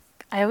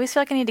I always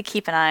feel like I need to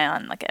keep an eye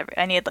on, like,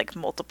 I need, like,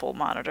 multiple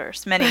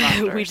monitors, many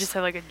monitors. We just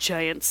have, like, a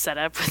giant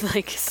setup with,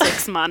 like,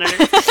 6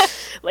 monitors.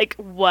 Like,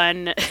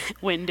 one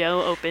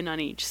window open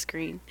on each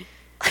screen.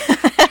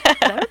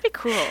 That would be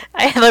cool.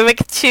 I have,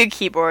 like, 2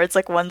 keyboards,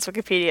 like, one's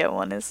Wikipedia,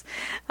 one is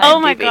IMDb. Oh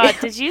my god,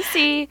 did you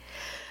see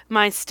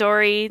my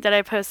story that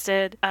I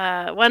posted?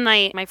 One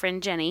night, my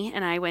friend Jenny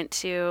and I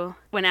went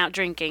out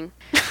drinking.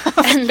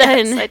 And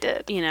then, yes, I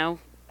did. You know,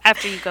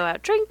 after you go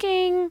out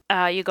drinking,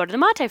 you go to the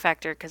Mate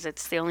Factor because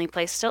it's the only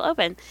place still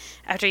open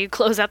after you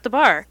close out the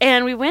bar.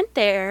 And we went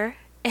there,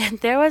 and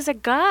there was a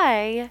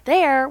guy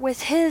there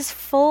with his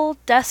full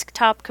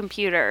desktop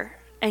computer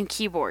and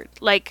keyboard,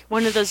 like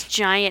one of those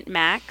giant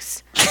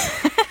Macs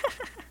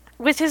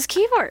with his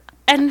keyboard.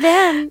 And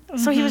then,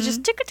 so he was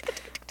just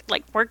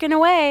like working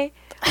away.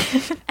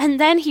 And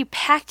then he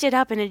packed it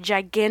up in a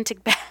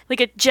gigantic bag,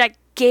 like a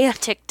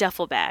gigantic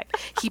duffel bag.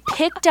 He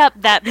picked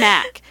up that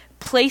Mac,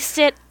 placed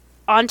it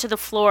onto the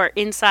floor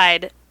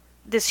inside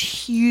this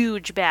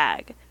huge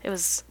bag. It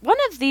was one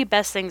of the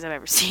best things I've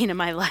ever seen in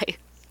my life.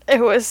 It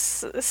was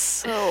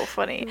so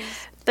funny.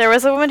 There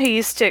was a woman who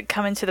used to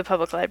come into the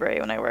public library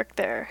when I worked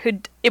there.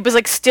 It was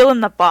like still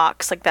in the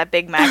box, like that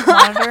big Mac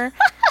monitor.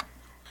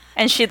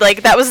 And she'd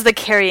like, that was the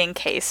carrying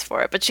case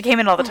for it, but she came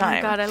in all the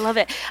time. Oh my god, I love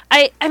it.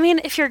 I mean,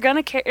 if you're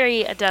gonna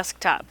carry a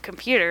desktop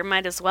computer,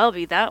 might as well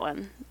be that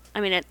one. I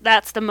mean,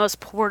 that's the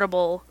most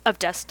portable of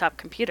desktop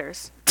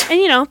computers. And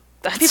you know,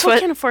 people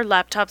can afford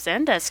laptops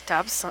and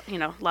desktops, you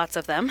know, lots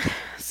of them.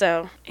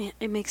 So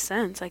it makes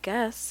sense, I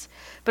guess.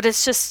 But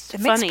it's just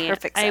funny. Makes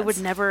perfect sense. I would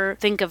never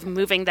think of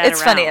moving that around.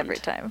 It's funny every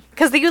time.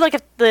 Because you like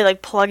have to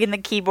like plug in the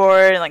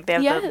keyboard and like they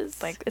have to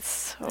like, it's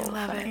so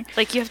funny.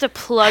 Like you have to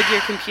plug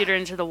your computer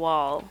into the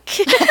wall.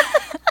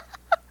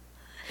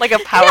 Like a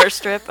power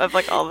strip of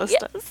like all this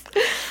stuff.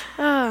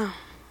 Oh,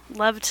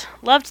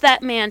 loved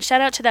that man.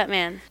 Shout out to that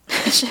man.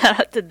 Shout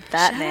out to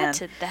that man.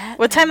 Shout out to that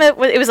What time it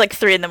was like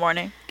 3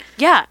 a.m.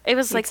 Yeah, it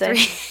was like 3.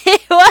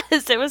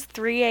 It was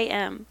 3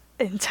 a.m.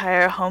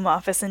 Entire home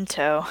office in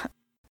tow.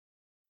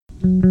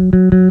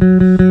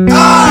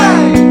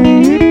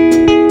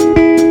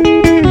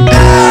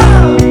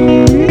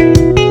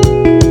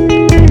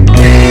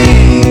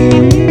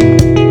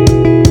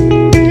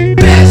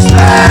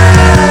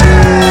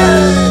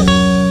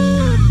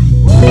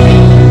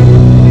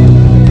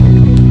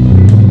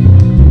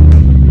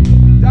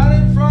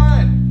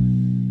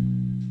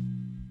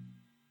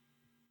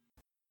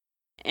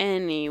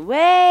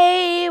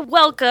 Anyway,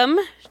 welcome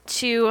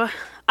to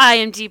I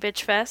Am D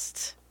Bitch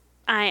Fest.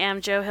 I am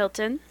Joe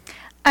Hilton.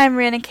 I'm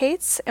Rihanna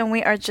Cates, and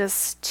we are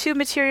just 2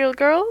 material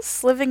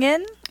girls living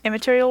in a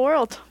material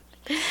world.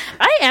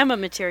 I am a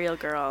material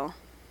girl.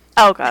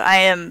 Oh god, I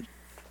am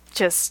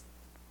just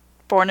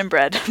born and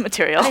bred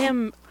material. I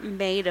am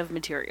made of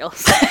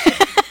materials.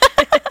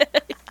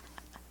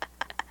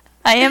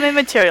 I am a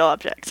material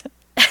object.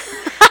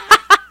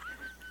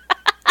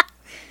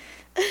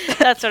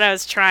 That's what I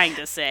was trying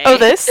to say. Oh,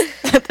 this?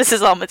 This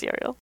is all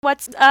material.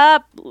 What's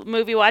up,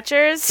 movie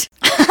watchers?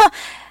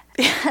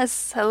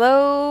 Yes,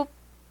 hello,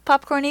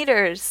 popcorn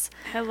eaters.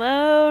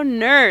 Hello,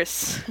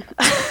 nurse.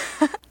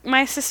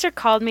 My sister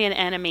called me an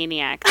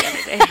animaniac the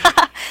other day.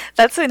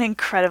 That's an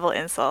incredible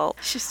insult.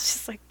 She's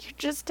just like, you're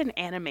just an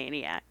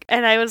animaniac.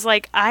 And I was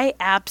like, I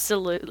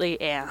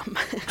absolutely am.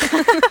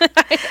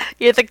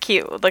 You're the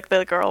cute, like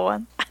the girl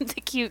one. I'm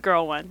the cute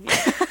girl one.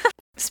 Yeah.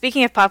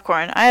 Speaking of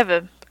popcorn, I have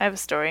a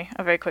story,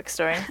 a very quick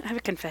story. I have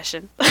a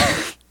confession.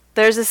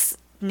 There's this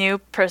new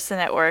person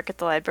at work at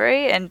the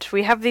library, and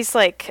we have these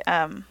like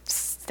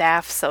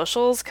staff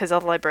socials because all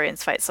the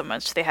librarians fight so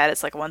much. They had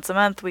it's like once a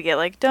month we get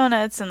like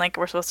donuts and like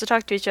we're supposed to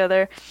talk to each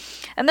other,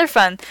 and they're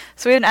fun.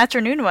 So we had an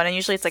afternoon one, and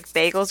usually it's like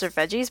bagels or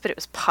veggies, but it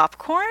was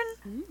popcorn.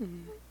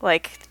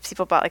 Like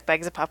people bought like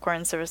bags of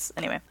popcorn. So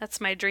anyway, That's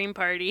my dream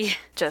party.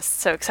 just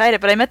so excited.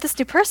 But I met this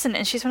new person,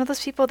 and she's one of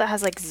those people that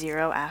has like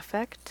zero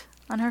affect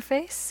on her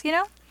face, you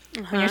know,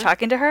 when you're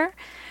talking to her.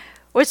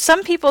 Which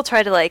some people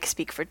try to, like,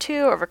 speak for 2,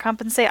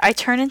 overcompensate. I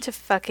turn into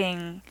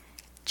fucking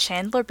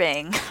Chandler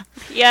Bing.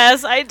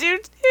 Yes, I do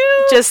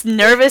too. Just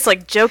nervous,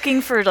 like,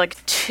 joking for,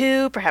 like,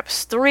 2,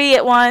 perhaps 3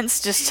 at once.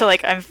 Just to,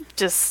 like, I'm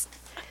just...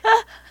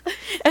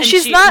 And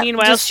she's not...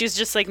 Meanwhile, she's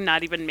just, like,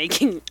 not even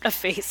making a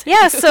face.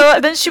 Yeah,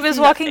 so then she was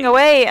walking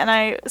away, and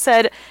I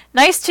said,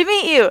 "Nice to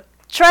meet you.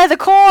 Try the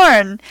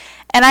corn."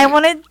 And I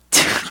wanted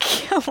to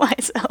kill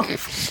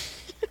myself.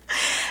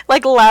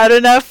 Like, loud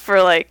enough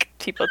for, like,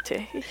 people to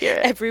hear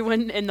it.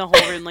 Everyone in the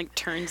whole room, like,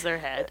 turns their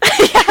head.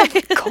 Yeah,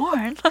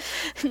 corn.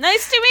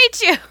 Nice to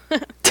meet you.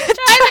 Try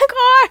the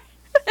corn.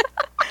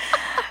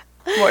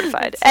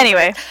 Mortified.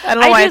 Anyway, I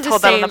don't know why I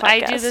told that on the podcast. I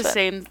do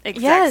the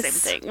exact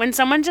same thing. When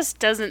someone just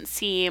doesn't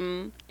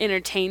seem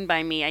entertained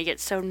by me, I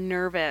get so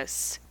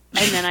nervous.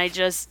 And then I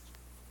just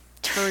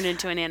turn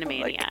into an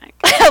animaniac.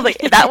 Like,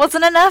 that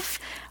wasn't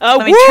enough?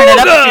 Let me turn it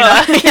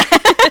up.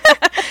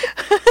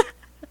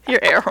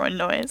 Your air horn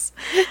noise.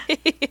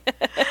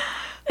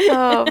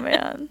 Oh,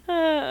 man.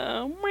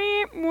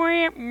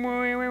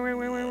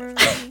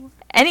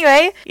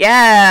 Anyway,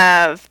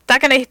 yeah,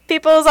 Talking to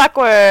people is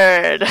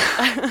awkward.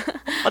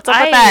 What's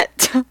up with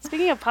that?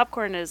 Speaking of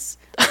popcorn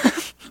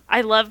I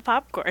love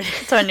popcorn.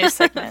 It's our new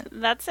segment.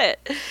 That's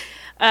it.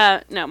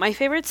 No, my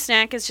favorite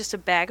snack is just a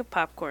bag of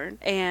popcorn,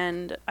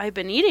 and I've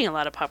been eating a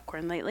lot of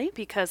popcorn lately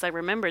because I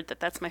remembered that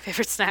that's my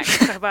favorite snack,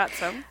 so I bought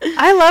some.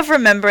 I love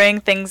remembering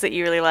things that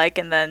you really like,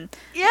 and then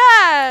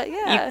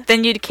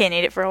then you can't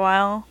eat it for a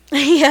while.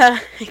 Yeah,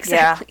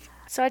 exactly. Yeah.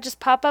 So I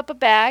just pop up a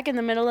bag in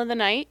the middle of the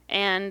night,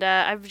 and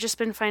I've just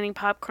been finding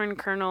popcorn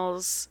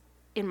kernels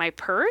in my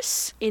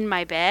purse, in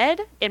my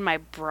bed, in my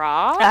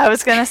bra. I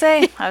was gonna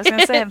say,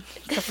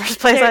 the first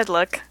place I'd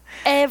look.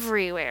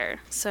 Everywhere.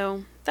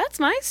 So that's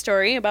my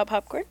story about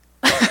popcorn.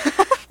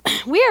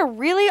 We are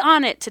really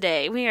on it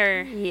today.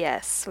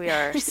 Yes, we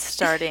are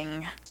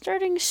starting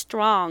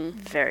strong.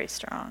 Very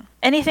strong.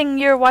 Anything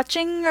you're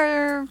watching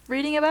or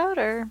reading about,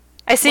 or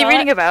I see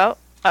reading about.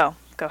 Oh,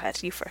 go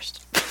ahead. You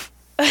first.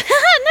 No,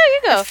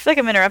 you go. I feel like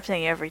I'm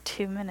interrupting you every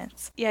 2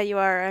 minutes. Yeah, you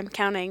are. I'm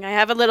counting. I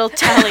have a little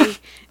tally.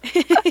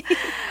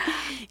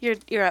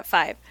 You're at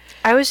 5.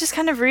 I was just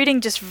kind of reading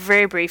just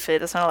very briefly,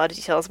 there's not a lot of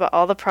details, about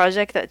all the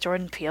project that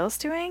Jordan Peele's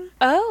doing.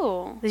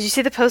 Oh. Did you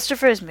see the poster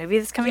for his movie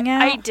that's coming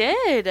out? I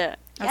did. That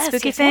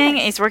spooky thing.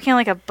 Yes. He's working on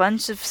like a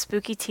bunch of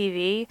spooky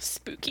TV.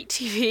 Spooky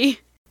TV.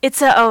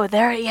 It's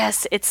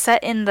it's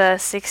set in the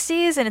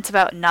 60s and it's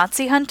about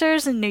Nazi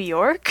hunters in New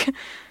York.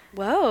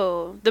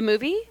 Whoa. The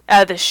movie?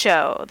 The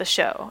show.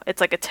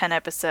 It's like a 10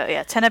 episode.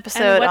 Yeah, 10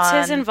 episode. And what's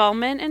his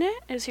involvement in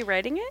it? Is he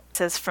writing it? It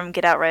says from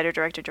Get Out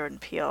writer-director Jordan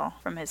Peele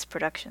from his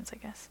productions, I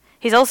guess.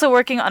 He's also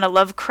working on a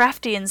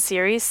Lovecraftian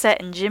series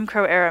set in Jim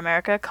Crow-era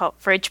America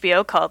for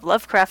HBO called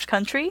Lovecraft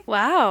Country.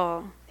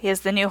 Wow. He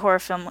has the new horror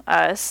film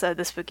Us,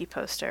 the spooky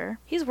poster.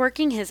 He's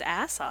working his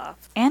ass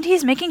off. And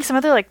he's making some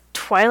other, like,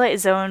 Twilight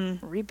Zone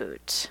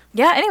reboot.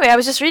 Yeah, anyway, I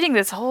was just reading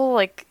this whole,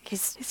 like,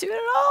 he's doing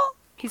it all.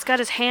 He's got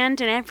his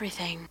hand in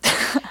everything.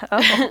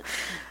 Oh.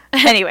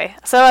 Anyway,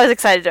 so I was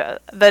excited.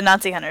 The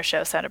Nazi Hunter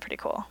show sounded pretty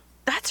cool.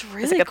 That's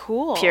really like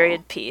cool.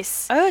 Period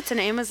piece. Oh, it's an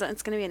Amazon.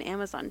 It's going to be an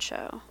Amazon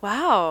show.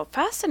 Wow,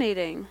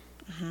 fascinating.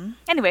 Mm-hmm.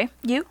 Anyway,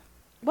 you?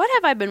 What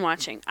have I been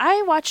watching?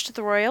 I watched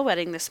The Royal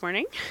Wedding this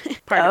morning.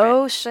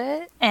 Oh,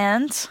 shit.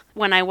 And?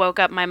 When I woke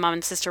up, my mom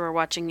and sister were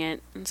watching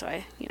it, and so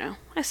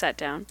I sat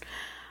down.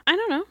 I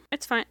don't know.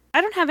 It's fine.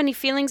 I don't have any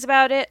feelings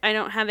about it. I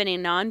don't have any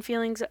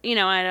non-feelings.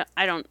 I'm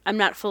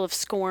not full of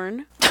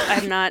scorn.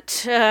 I'm not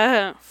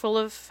full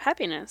of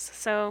happiness.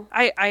 So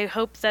I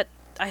hope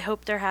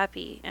they're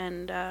happy,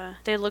 and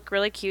they look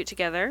really cute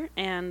together,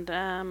 and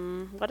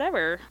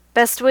whatever.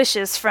 Best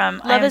wishes from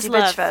Love IMD is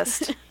love. Bitch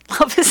Fest.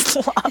 Love is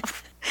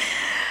love.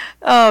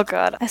 Oh,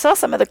 God. I saw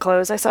some of the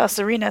clothes. I saw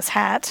Serena's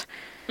hat.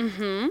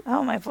 Mm-hmm.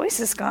 Oh, my voice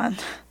is gone.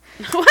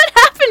 What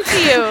happened to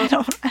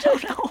you? I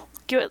don't know.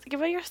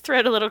 Give your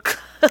throat a little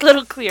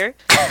clear.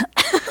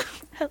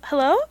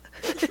 Hello?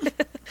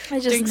 I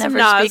just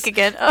never speak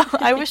again. Oh,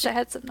 I wish I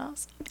had some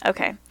nos.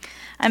 Okay.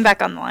 I'm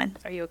back on the line.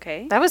 Are you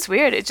okay? That was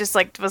weird. It just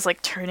was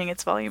turning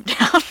its volume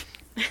down.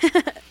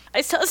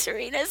 I saw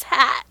Serena's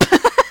hat.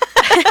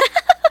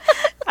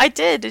 I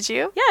did. Did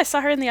you? Yeah, I saw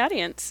her in the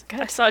audience.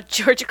 Good. I saw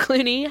George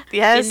Clooney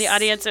in the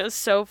audience. It was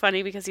so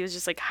funny because he was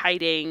just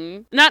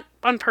hiding. Not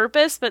on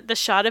purpose, but the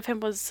shot of him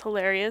was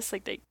hilarious.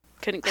 Like they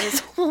couldn't get his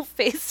whole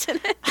face in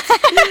it.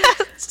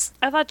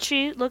 I thought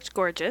she looked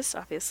gorgeous,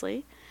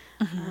 obviously.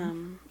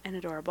 Mm-hmm. And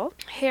adorable.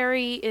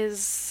 Harry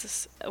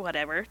is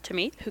whatever to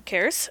me. Who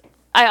cares?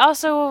 I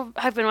also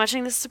have been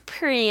watching The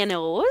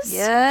Sopranos.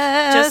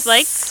 Yes. Just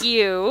like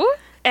you.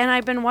 And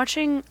I've been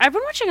watching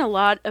a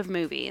lot of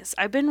movies.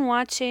 I kind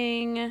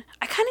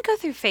of go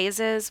through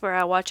phases where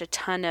I'll watch a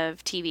ton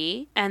of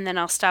TV, and then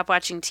I'll stop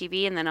watching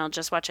TV, and then I'll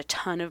just watch a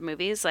ton of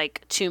movies,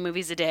 like 2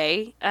 movies a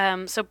day.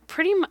 So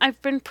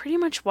I've been pretty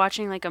much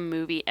watching like a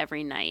movie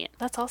every night.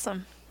 That's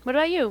awesome. What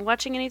about you?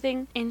 Watching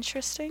anything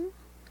interesting?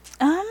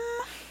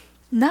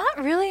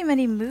 Not really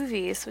many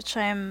movies, which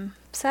I'm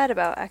sad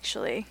about,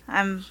 actually.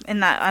 I'm in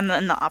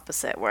the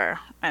opposite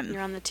where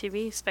You're on the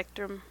TV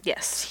spectrum.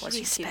 Yes,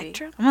 TV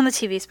spectrum. I'm on the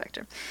TV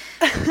spectrum.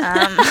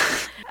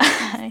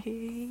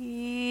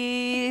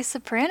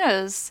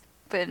 Sopranos.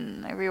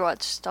 I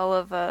rewatched all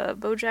of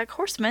BoJack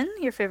Horseman,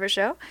 your favorite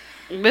show.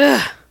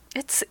 Ugh.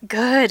 It's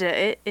good.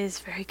 It is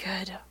very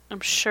good.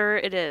 I'm sure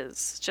it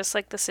is. Just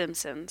like The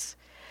Simpsons.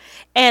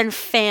 And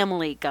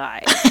Family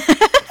Guy.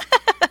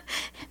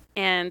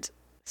 And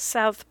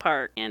South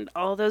Park and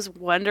all those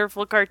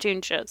wonderful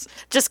cartoon shows.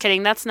 Just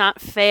kidding. That's not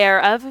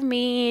fair of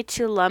me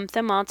to lump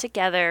them all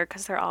together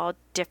because they're all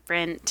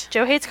different.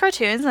 Joe hates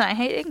cartoons and I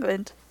hate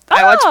England.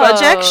 I watch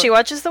BoJack. She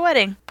watches The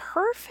Wedding.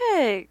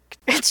 Perfect.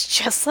 It's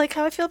just like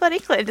how I feel about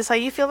England. It's how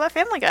you feel about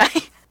Family Guy.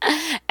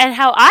 And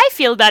how I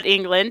feel about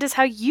England is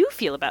how you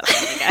feel about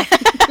Family Guy.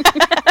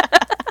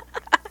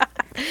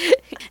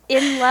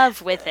 In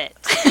love with it.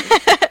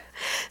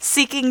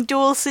 Seeking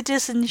dual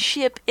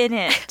citizenship in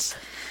it.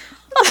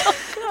 Oh,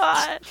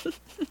 God.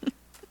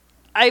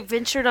 I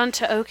ventured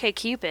onto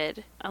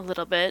OkCupid a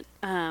little bit,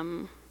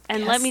 and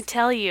yes. Let me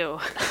tell you,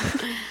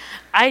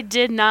 I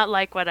did not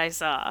like what I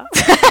saw.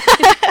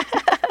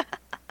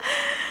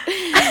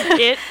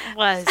 It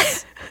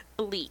was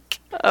bleak.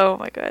 Oh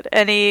my god.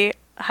 Any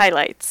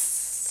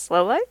highlights?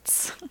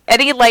 Lowlights?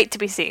 Any light to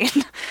be seen?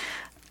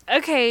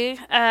 Okay,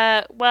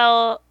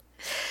 well,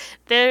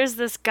 there's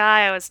this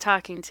guy I was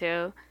talking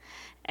to,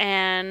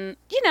 and,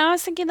 I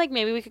was thinking, like,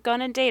 maybe we could go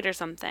on a date or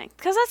something.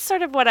 Because that's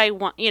sort of what I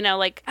want,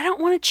 like, I don't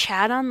want to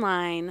chat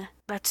online.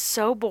 That's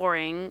so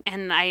boring,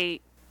 and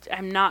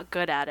I'm not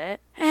good at it.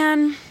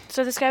 And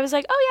so this guy was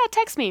like, oh, yeah,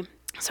 text me.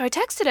 So I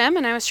texted him,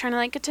 and I was trying to,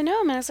 like, get to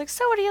know him, and I was like,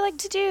 so what do you like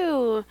to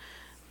do?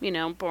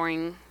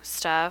 Boring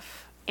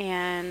stuff.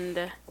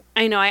 And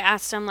I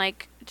asked him,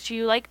 like, do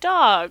you like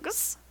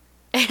dogs?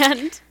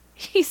 And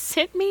he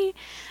sent me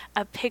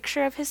a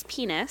picture of his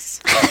penis.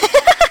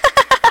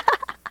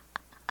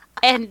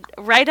 And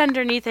right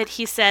underneath it,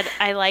 he said,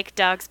 I like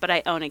dogs, but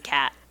I own a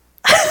cat.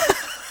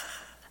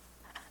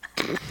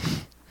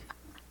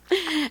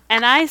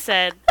 And I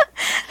said,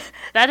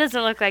 that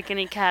doesn't look like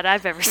any cat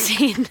I've ever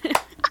seen.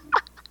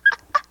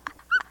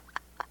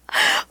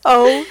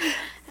 Oh.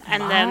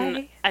 And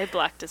then I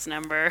blocked his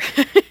number.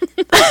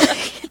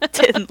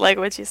 Didn't like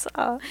what you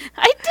saw.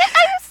 I did.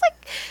 I was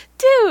like,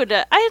 dude,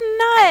 I'm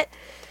not.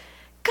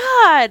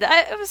 God,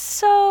 it was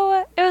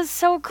so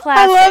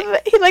classic. I love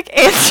it. He like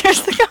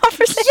answers the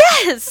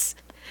conversation.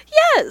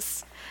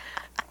 Yes.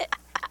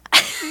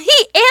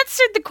 He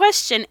answered the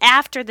question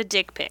after the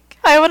dick pic.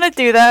 I want to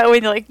do that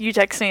when you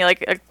text me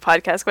like a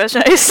podcast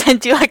question. I just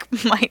send you like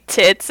my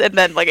tits and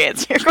then like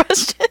answer your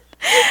question.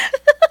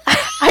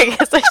 I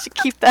guess I should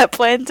keep that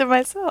plan to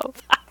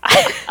myself.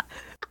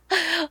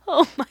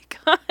 Oh my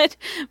god.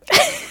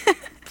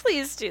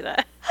 Please do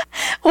that.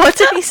 What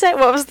did he say?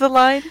 What was the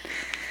line?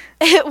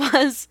 It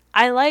was,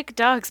 I like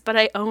dogs, but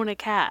I own a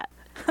cat.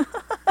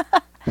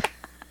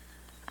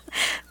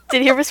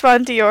 Did he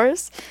respond to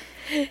yours?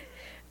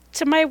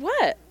 To my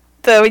what?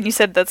 When you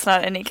said that's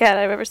not any cat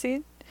I've ever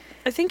seen?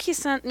 I think he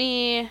sent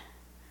me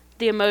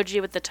the emoji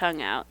with the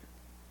tongue out.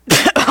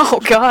 Oh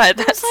god.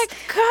 I was like,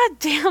 god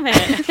damn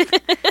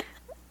it.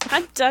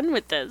 I'm done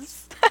with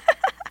this.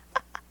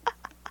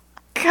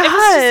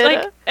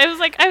 God.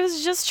 I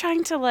was just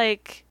trying to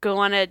like go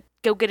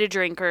get a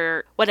drink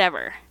or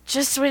whatever.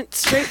 Just went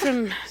straight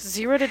from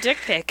 0 to dick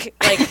pic.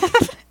 Like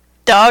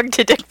dog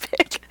to dick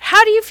pic.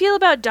 How do you feel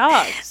about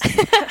dogs?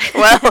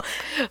 Well,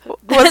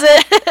 was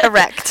it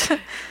erect?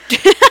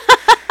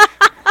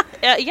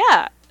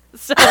 Yeah.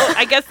 So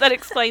I guess that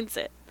explains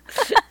it.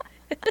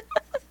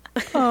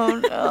 Oh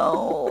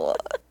no.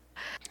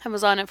 I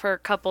was on it for a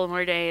couple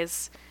more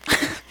days.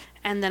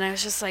 And then I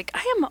was just like,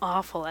 I am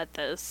awful at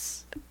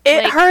this.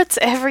 It hurts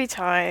every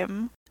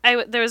time.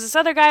 There was this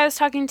other guy I was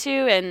talking to,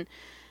 and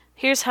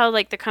here's how,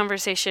 like, the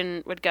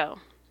conversation would go.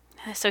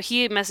 So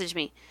he messaged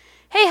me,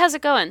 hey, how's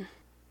it going?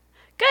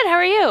 Good, how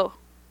are you?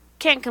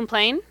 Can't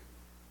complain.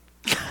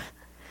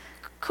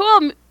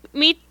 Cool,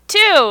 me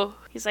too.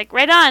 He's like,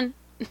 right on.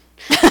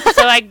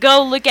 So I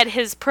go look at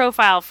his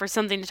profile for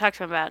something to talk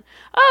to him about.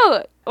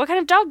 Oh, what kind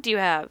of dog do you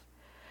have?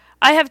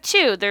 I have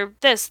 2. They're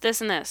this,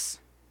 and this.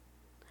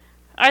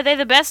 Are they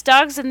the best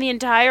dogs in the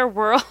entire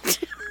world?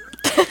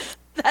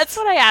 That's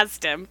what I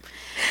asked him.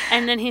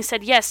 And then he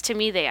said, yes, to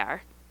me they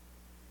are.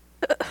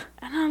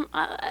 And I'm,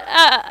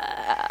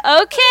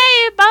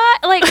 okay, bye.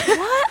 Like,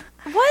 what?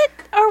 What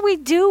are we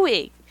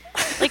doing?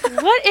 Like,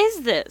 what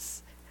is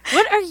this?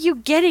 What are you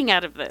getting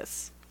out of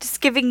this?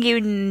 Just giving you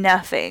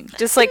nothing.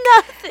 Just like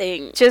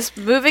nothing. Just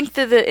moving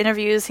through the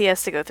interviews he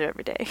has to go through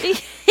every day.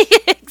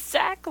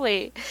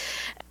 Exactly.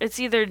 It's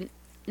either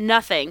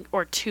nothing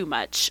or too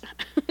much.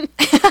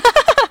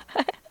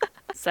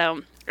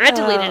 So I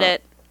deleted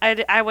it.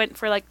 I went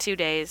for like 2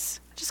 days.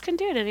 I just couldn't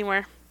do it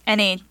anymore.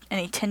 Any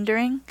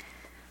Tindering?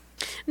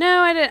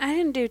 No, I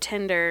didn't do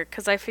Tinder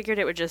because I figured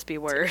it would just be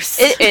worse.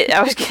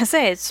 I was gonna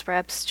say it's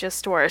perhaps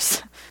just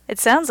worse. It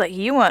sounds like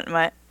you might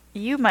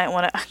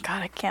want to.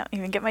 God, I can't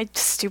even get my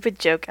stupid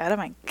joke out of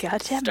my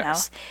goddamn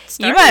mouth.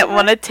 You might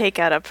want to take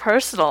out a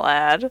personal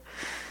ad.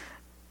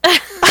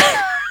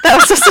 That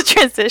was supposed to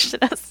transition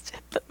us to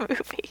the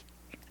movie.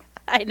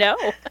 I know.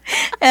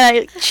 And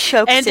I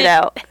choked it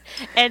out.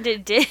 And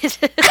it did.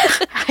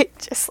 I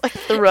just like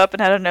threw up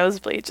and had a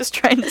nosebleed just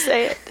trying to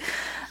say it.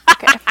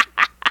 Okay.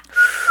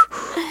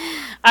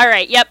 All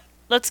right. Yep.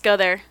 Let's go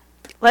there.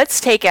 Let's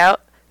take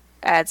out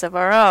ads of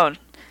our own.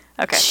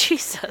 Okay.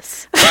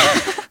 Jesus.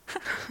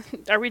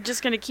 Are we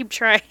just going to keep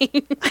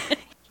trying?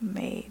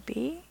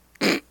 Maybe.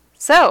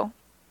 So,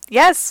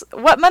 yes.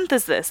 What month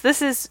is this?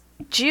 This is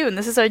June.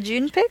 This is our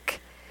June pick?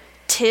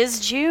 'Tis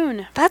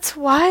June. That's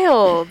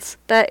wild.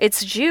 That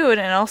it's June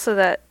and also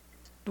that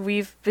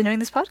we've been doing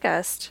this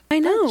podcast. I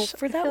know. Gosh,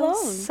 for that I feel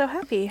long. So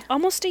happy.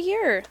 Almost a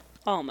year.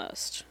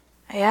 Almost.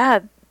 Yeah.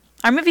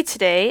 Our movie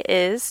today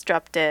is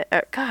Drop Dead.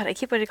 God, I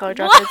keep wanting to call her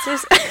Drop Dead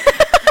Susan.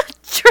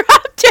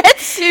 Drop Dead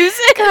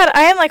Susan? God,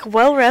 I am like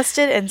well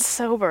rested and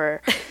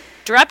sober.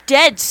 Drop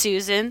Dead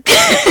Susan.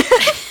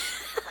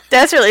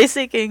 Desperately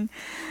seeking.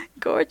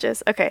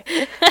 Gorgeous. Okay.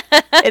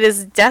 It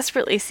is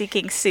Desperately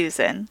Seeking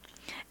Susan.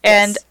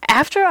 And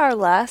after our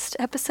last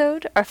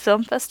episode, our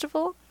film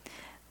festival,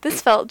 this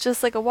felt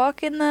just like a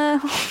walk in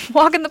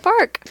the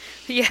park.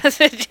 Yes,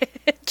 it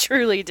did.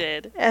 truly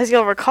did. As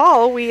you'll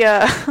recall, we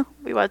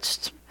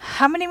watched,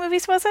 how many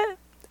movies was it?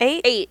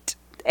 8?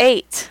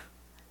 8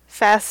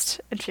 Fast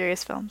and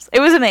Furious films. It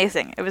was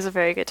amazing. It was a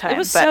very good time. It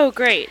was so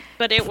great,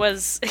 but it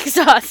was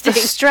exhausting. The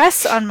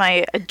stress on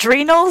my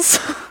adrenals.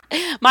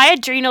 My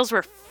adrenals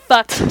were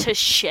fucked to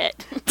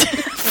shit.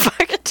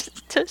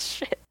 Fucked to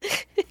shit.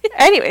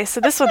 Anyway, so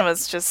this one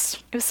was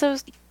just, it was so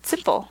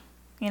simple,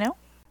 you know?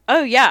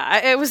 Oh,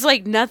 yeah. It was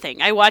like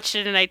nothing. I watched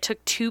it and I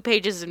took 2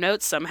 pages of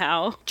notes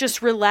somehow.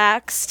 Just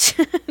relaxed.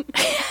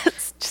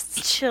 Yes,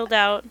 just chilled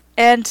out.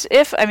 And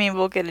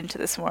we'll get into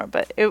this more,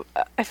 but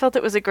I felt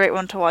it was a great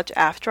one to watch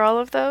after all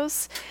of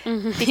those.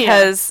 Mm-hmm.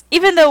 Because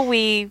even though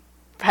we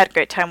had a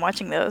great time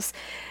watching those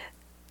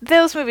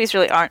movies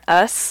really aren't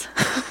us.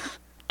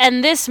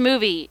 And this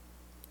movie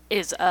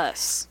is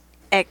us.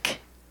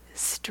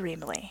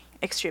 Extremely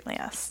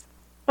us.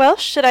 Well,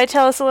 should I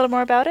tell us a little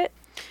more about it?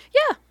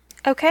 Yeah.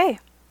 Okay.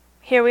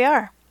 Here we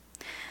are.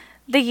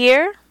 The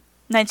year,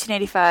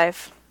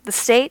 1985. The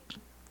state,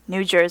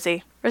 New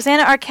Jersey.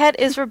 Rosanna Arquette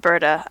is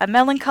Roberta, a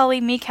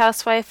melancholy, meek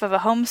housewife of a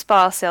home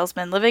spa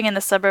salesman living in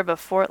the suburb of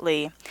Fort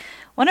Lee.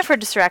 One of her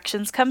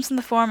distractions comes in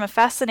the form of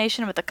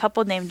fascination with a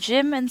couple named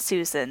Jim and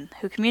Susan,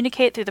 who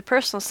communicate through the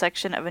personal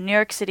section of a New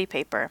York City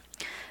paper.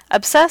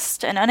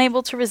 Obsessed and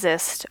unable to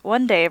resist,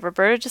 one day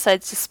Roberta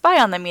decides to spy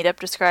on the meetup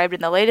described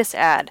in the latest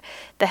ad,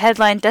 the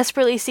headline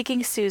desperately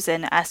seeking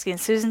Susan, asking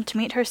Susan to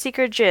meet her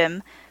seeker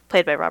Jim,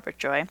 played by Robert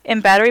Joy, in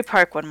Battery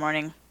Park one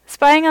morning.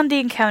 Spying on the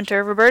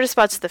encounter, Roberta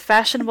spots the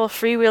fashionable,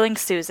 freewheeling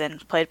Susan,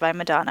 played by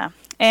Madonna.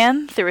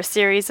 And, through a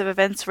series of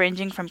events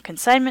ranging from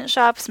consignment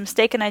shops,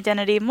 mistaken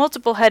identity,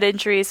 multiple head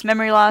injuries,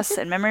 memory loss,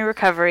 and memory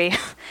recovery,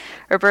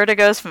 Roberta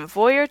goes from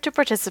voyeur to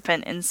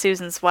participant in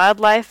Susan's wild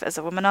life as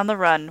a woman on the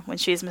run, when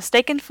she is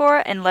mistaken for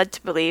and led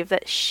to believe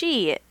that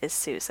she is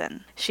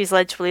Susan. She's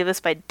led to believe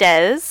this by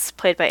Des,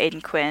 played by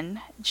Aidan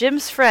Quinn,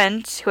 Jim's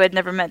friend, who had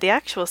never met the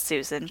actual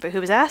Susan, but who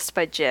was asked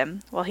by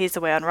Jim, while he's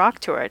away on rock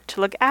tour, to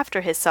look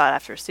after his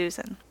sought-after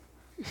Susan.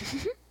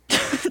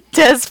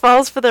 Des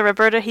falls for the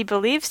Roberta he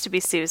believes to be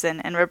Susan,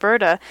 and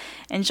Roberta,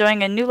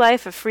 enjoying a new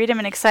life of freedom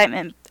and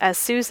excitement as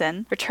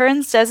Susan,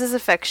 returns Des's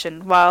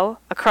affection, while,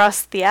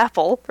 across the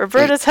apple,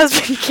 Roberta's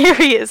husband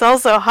Gary is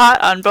also hot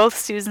on both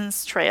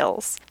Susan's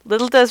trails.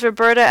 Little does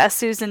Roberta as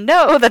Susan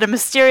know that a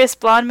mysterious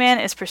blonde man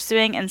is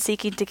pursuing and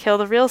seeking to kill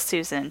the real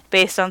Susan,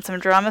 based on some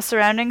drama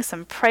surrounding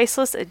some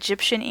priceless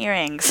Egyptian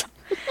earrings.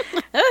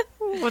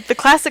 With the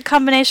classic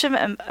combination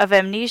of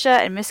amnesia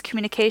and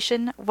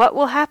miscommunication, what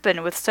will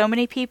happen with so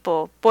many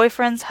people,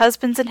 boyfriends,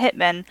 husbands, and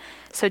hitmen,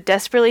 so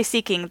desperately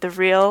seeking the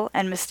real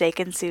and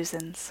mistaken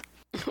Susans?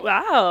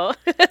 Wow,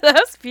 that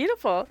was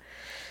beautiful.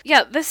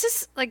 Yeah, this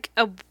is like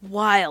a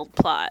wild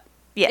plot.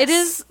 Yes. It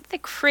is the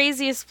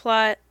craziest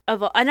plot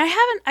of all. And I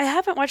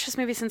haven't watched this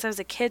movie since I was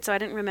a kid, so I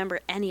didn't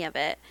remember any of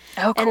it.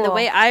 Oh, cool. And the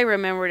way I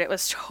remembered it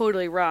was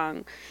totally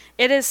wrong.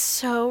 It is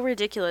so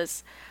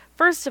ridiculous.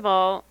 First of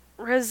all,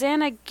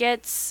 Rosanna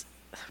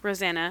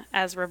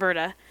as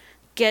Roberta,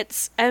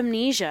 gets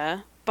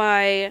amnesia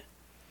by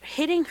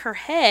hitting her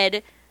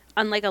head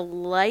on like a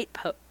light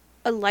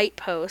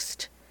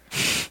post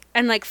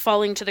and like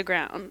falling to the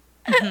ground.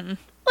 Mm-hmm.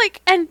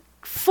 And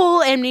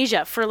full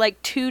amnesia for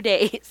like 2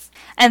 days.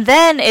 And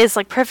then is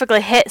like perfectly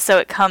hit so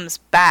it comes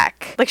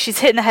back. Like she's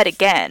hit in the head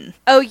again.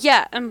 Oh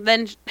yeah, and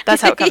then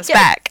that's how it comes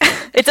back.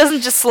 It doesn't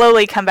just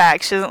slowly come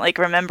back. She doesn't like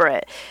remember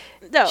it.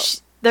 No.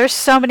 There's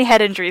so many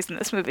head injuries in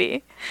this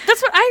movie.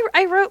 That's what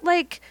I wrote,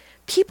 like,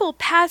 people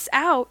pass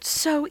out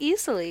so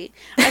easily.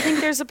 I think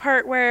there's a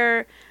part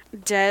where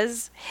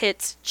Des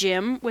hits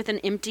Jim with an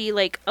empty,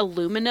 like,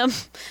 aluminum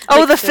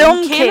the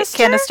film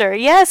canister.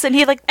 Yes, and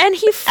he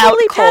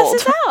fully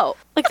passes out.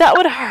 Like, that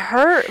would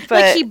hurt,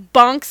 but... Like, he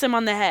bonks him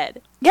on the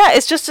head. Yeah,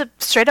 it's just a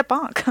straight-up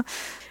bonk.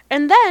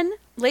 And then,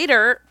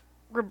 later,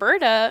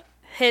 Roberta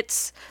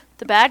hits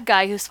the bad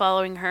guy who's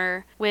following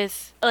her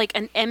with, like,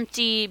 an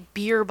empty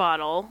beer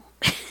bottle.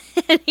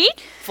 And he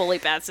fully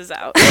passes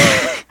out.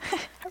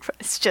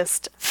 It's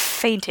just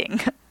fainting.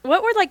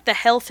 What were, like, the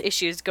health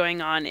issues going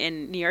on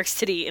in New York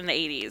City in the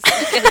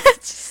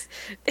 80s?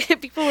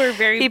 People were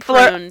very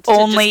prone to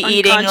only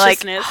eating,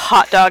 like,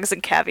 hot dogs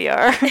and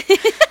caviar.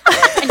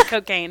 And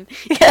cocaine.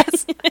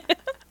 Yes.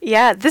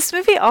 Yeah, this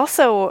movie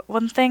also,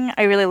 one thing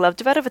I really loved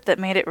about it, but that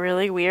made it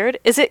really weird,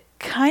 is it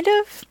could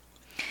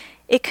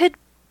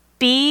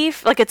be,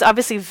 like, it's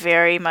obviously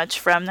very much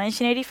from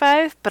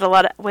 1985, but a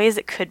lot of ways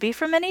it could be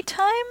from any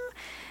time.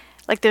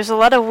 Like, there's a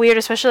lot of weird,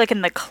 especially, like,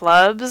 in the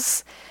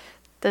clubs,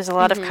 there's a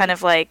lot of kind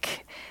of,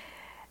 like,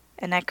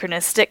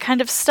 anachronistic kind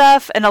of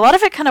stuff, and a lot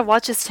of it kind of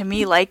watches to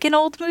me like an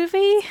old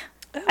movie.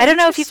 Oh, I don't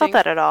know if you felt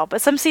that at all,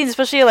 but some scenes,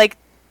 especially, like,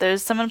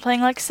 there's someone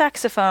playing, like,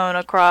 saxophone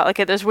across,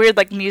 like, there's weird,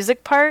 like,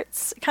 music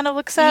parts, it kind of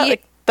looks at,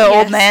 like, the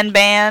old man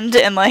band,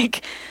 and,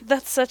 like...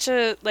 That's such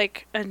a,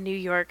 like, a New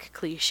York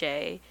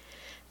cliche.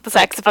 The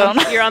saxophone.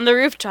 You're on the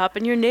rooftop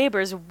and your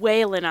neighbor's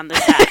wailing on the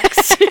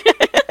sax.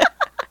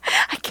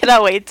 I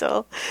cannot wait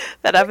till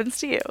that happens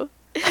to you.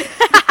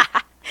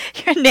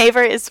 Your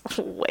neighbor is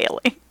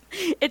wailing.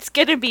 It's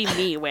gonna be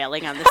me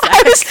wailing on the I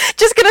sax. was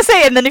just gonna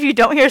say, and then if you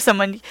don't hear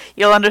someone,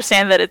 you'll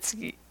understand that it's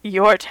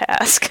your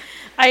task.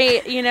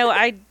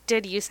 I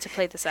did used to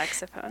play the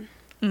saxophone.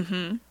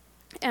 Mm-hmm.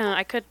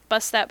 I could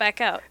bust that back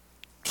out.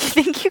 Do you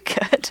think you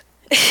could?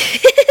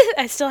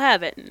 I still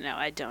have it. No,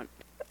 I don't.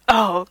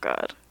 Oh,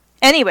 God.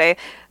 Anyway,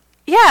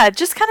 yeah,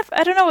 just kind of,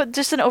 I don't know,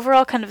 just an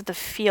overall kind of the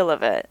feel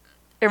of it.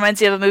 It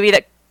reminds you of a movie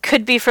that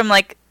could be from,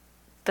 like,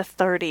 the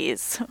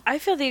 30s. I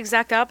feel the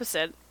exact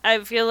opposite. I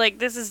feel like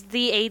this is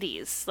the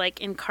 80s, like,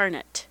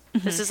 incarnate.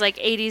 Mm-hmm. This is, like,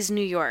 80s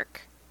New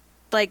York.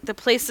 Like, the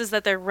places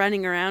that they're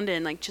running around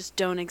in, like, just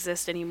don't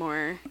exist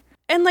anymore.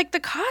 And, like, the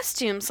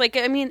costumes, like,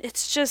 I mean,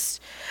 it's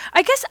just...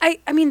 I guess, I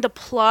mean, the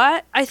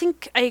plot, I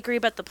think I agree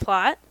about the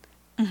plot.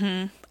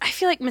 Mm-hmm. I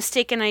feel like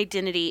Mistaken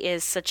Identity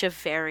is such a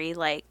very,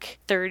 like,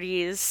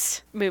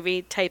 30s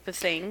movie type of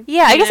thing.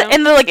 Yeah, I guess,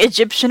 and the, like,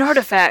 Egyptian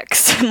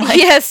artifacts. And, like,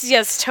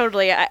 yes,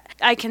 totally.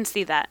 I can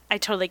see that. I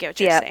totally get what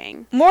you're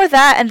saying. More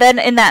that, and then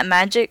in that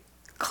Magic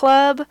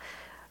Club...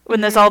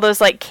 When there's all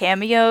those, like,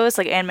 cameos,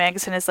 like, Anne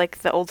Magnuson is, like,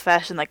 the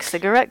old-fashioned, like,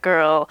 cigarette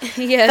girl.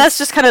 Yes. That's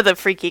just kind of the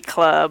freaky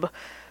club.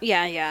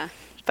 Yeah.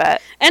 But...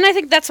 And I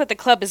think that's what the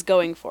club is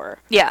going for.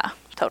 Yeah,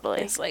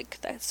 totally. It's, like,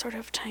 that sort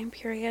of time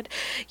period.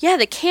 Yeah,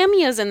 the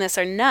cameos in this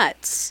are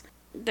nuts.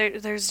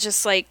 There's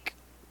just, like,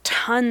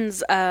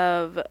 tons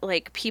of,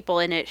 like, people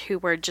in it who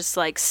were just,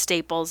 like,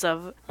 staples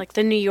of, like,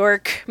 the New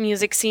York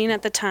music scene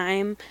at the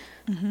time.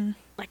 Mm-hmm.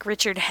 Like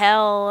Richard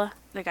Hell,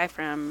 the guy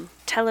from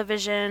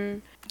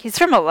Television... He's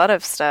from a lot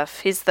of stuff.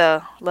 He's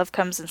the Love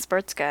Comes in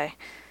Spurts guy.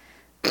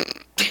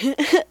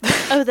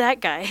 Oh, that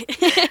guy.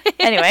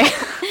 Anyway.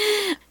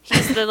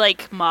 He's the,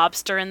 like,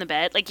 mobster in the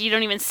bed. Like, you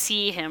don't even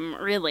see him,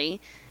 really.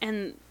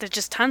 And there's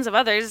just tons of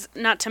others.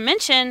 Not to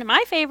mention,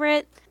 my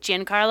favorite,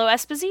 Giancarlo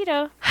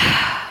Esposito.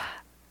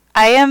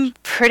 I am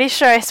pretty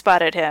sure I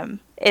spotted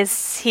him.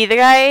 Is he the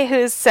guy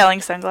who's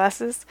selling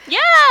sunglasses? Yeah!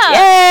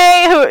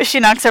 Yay! Who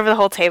she knocks over the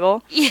whole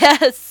table?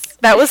 Yes!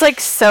 That was, like,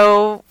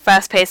 so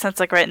fast-paced, and it's,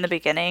 like, right in the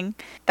beginning,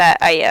 that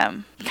I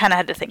kind of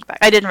had to think back.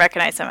 I didn't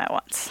recognize him at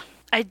once.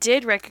 I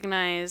did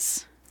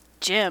recognize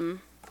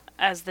Jim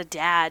as the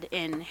dad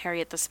in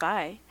Harriet the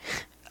Spy.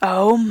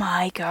 Oh,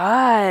 my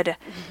God.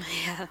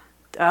 Yeah.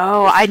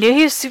 Oh, I knew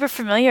he was super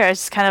familiar.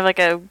 It's just kind of like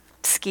a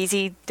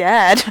skeezy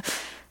dad.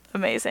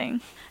 Amazing.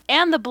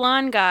 And the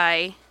blonde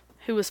guy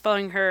who was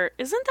following her,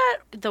 isn't that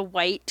the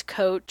white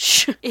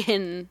coach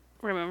in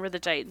Remember the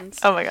Titans?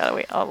 Oh, my God.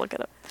 Wait, I'll look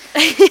it up.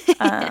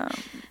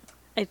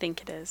 I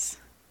think it is.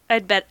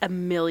 I'd bet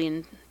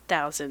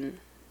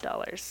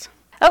 $1,000,000.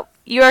 Oh,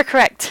 you are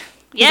correct.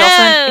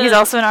 Yeah. He's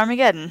also in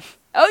Armageddon.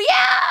 Oh,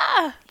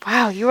 yeah!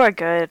 Wow, you are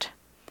good.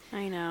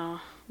 I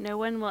know. No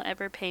one will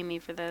ever pay me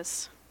for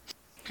this.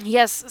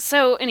 Yes,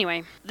 so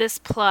anyway, this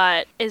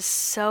plot is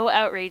so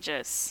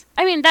outrageous.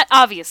 I mean, that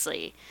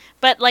obviously,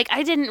 but, like,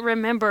 I didn't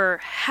remember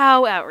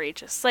how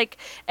outrageous. Like,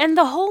 and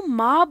the whole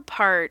mob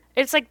part,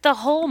 it's like the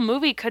whole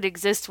movie could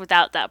exist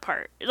without that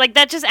part. Like,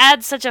 that just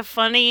adds such a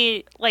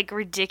funny, like,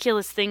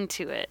 ridiculous thing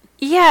to it.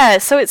 Yeah,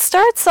 so it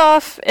starts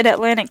off in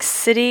Atlantic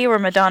City where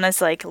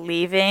Madonna's, like,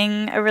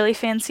 leaving a really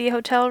fancy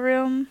hotel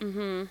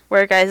room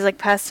where a guy's, like,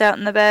 passed out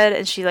in the bed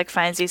and she, like,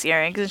 finds these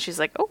earrings and she's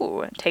like,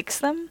 oh, and takes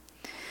them.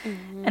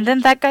 Mm-hmm. And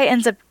then that guy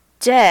ends up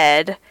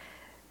dead.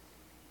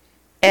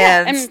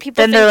 And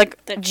people then they're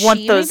like, that want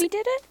she those. Maybe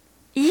did it?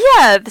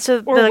 Yeah,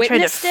 so Or they're like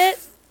witnessed it?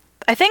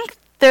 I think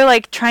they're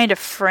like trying to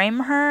frame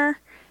her,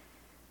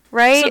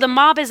 right? So the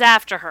mob is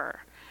after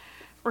her,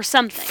 or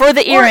something. For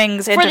the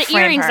earrings and for to the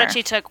frame earrings her. that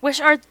she took, which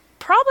are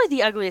probably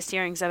the ugliest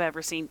earrings I've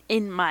ever seen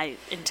in my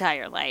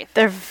entire life.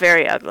 They're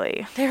very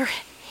ugly. They're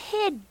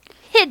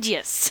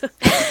hideous.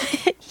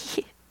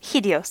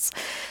 Hideous.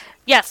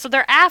 Yeah, so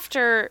they're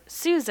after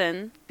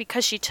Susan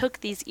because she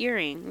took these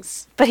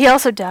earrings. But he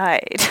also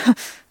died.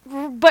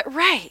 But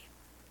right.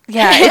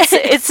 Yeah,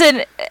 it's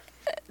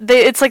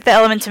like the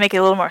element to make it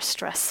a little more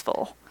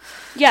stressful.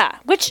 Yeah,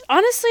 which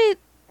honestly,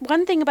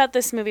 one thing about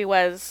this movie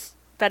was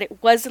that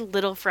it was a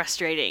little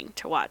frustrating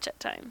to watch at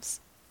times.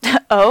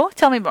 Oh,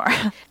 tell me more.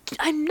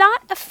 I'm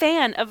not a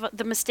fan of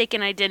the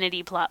Mistaken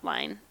Identity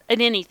plotline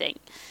in anything.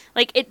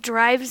 Like, it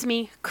drives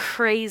me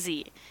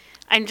crazy.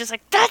 I'm just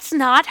like, that's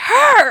not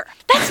her!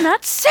 That's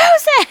not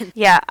Susan!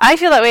 Yeah, I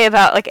feel that way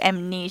about, like,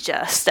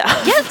 amnesia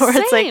stuff. Yeah, where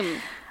same. It's like,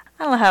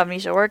 I don't know how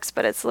amnesia works,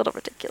 but it's a little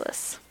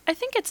ridiculous. I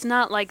think it's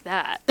not like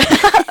that.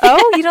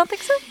 Oh, you don't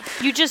think so?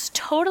 You just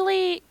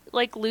totally,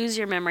 like, lose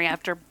your memory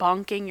after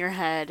bonking your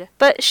head.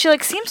 But she,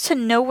 like, seems to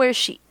know where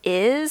she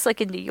is, like,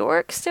 in New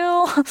York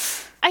still.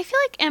 I feel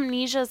like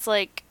amnesia's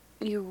like,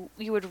 you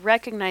would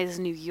recognize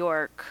New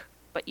York,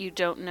 but you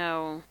don't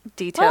know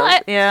Details.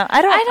 Well, yeah,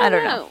 I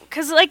don't know.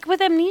 Because, like,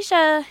 with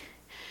amnesia,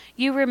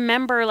 you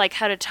remember, like,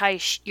 how to tie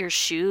your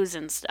shoes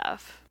and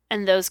stuff.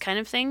 And those kind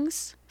of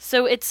things.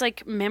 So it's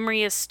like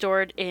memory is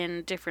stored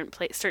in different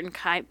places. Certain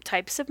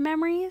types of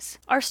memories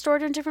are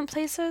stored in different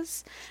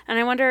places. And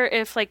I wonder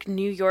if, like,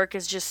 New York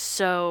is just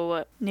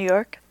so... New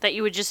York? That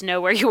you would just know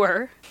where you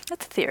were.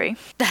 That's a theory.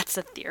 That's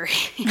a theory.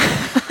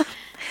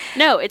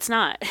 No, it's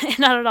not.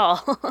 Not at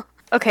all.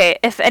 Okay,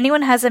 if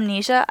anyone has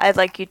amnesia, I'd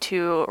like you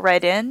to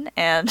write in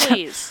and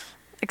Please.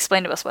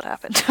 explain to us what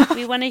happened.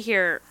 We want to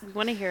hear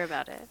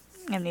about it.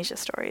 Amnesia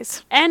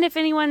stories. And if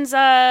anyone's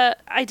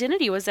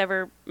identity was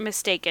ever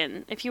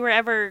mistaken, if you were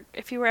ever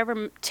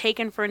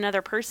taken for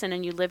another person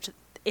and you lived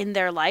in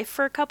their life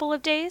for a couple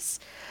of days,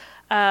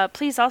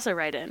 please also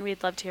write in.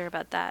 We'd love to hear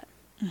about that.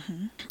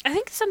 Mm-hmm. I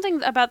think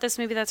something about this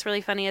movie that's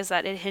really funny is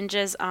that it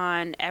hinges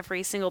on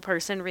every single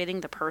person reading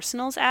the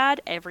Personals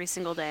ad every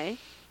single day.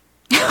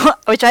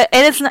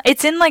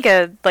 It's in like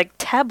a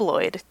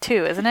tabloid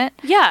too, isn't it?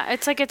 Yeah,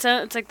 it's like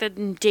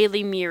the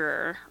Daily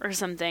Mirror or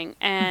something,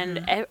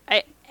 and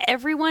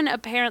everyone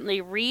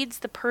apparently reads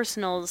the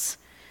Personals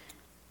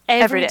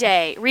every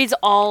day. Reads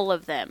all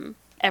of them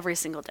every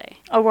single day.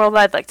 A world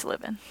I'd like to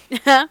live in,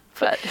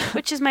 but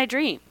which is my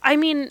dream. I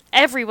mean,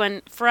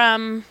 everyone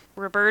from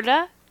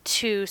Roberta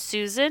to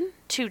Susan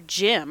to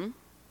Jim,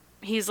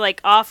 he's like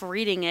off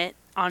reading it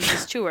on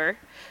his tour,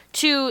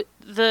 to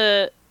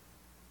the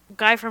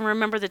guy from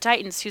Remember the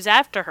Titans who's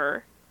after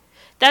her.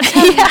 That's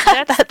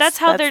how that's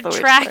how they're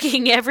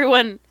tracking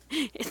everyone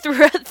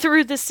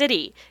through the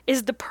city,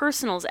 is the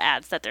Personals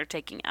ads that they're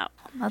taking out.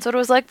 That's what it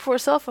was like before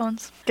cell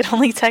phones. You could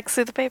only text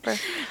through the paper.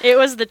 It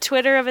was the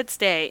Twitter of its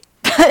day.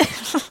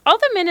 All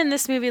the men in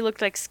this movie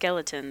looked like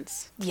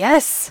skeletons.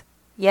 Yes,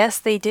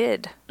 they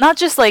did. Not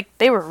just like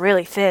they were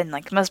really thin,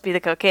 like must be the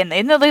cocaine.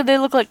 They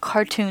look like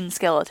cartoon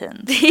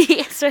skeletons.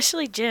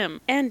 Especially Jim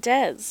and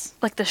Dez.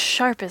 Like the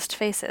sharpest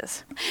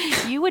faces.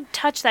 You would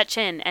touch that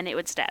chin and it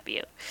would stab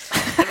you.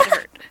 It would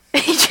hurt.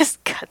 He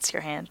just cuts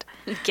your hand.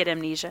 Get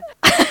amnesia.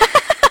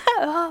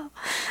 Oh.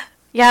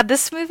 Yeah,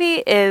 this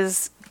movie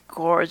is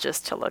gorgeous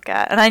to look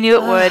at. And I knew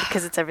it would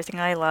because it's everything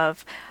I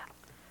love.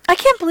 I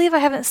can't believe I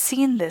haven't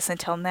seen this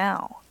until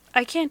now.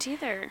 I can't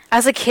either.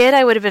 As a kid,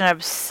 I would have been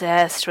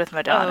obsessed with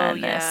Madonna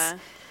in this. Yeah.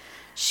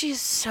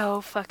 She's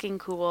so fucking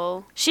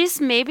cool.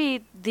 She's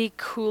maybe the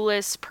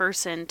coolest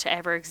person to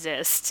ever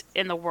exist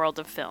in the world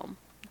of film.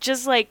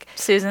 Just like...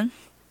 Susan?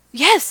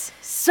 Yes!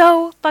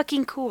 So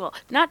fucking cool.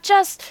 Not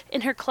just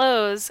in her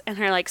clothes and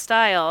her, like,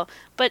 style,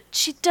 but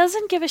she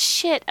doesn't give a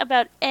shit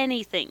about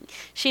anything.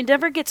 She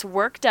never gets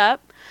worked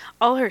up.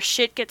 All her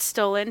shit gets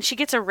stolen. She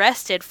gets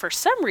arrested for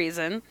some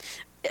reason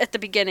at the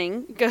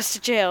beginning, goes to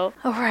jail.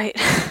 Oh, right.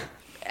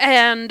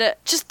 And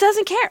just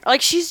doesn't care.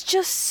 Like, she's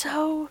just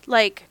so,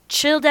 like,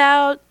 chilled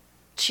out.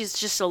 She's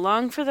just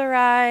along for the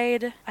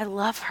ride. I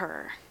love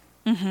her.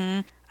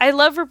 Mm-hmm. I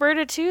love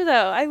Roberta, too,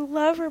 though. I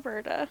love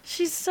Roberta.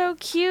 She's so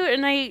cute,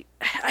 and I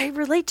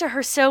relate to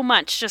her so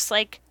much. Just,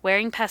 like,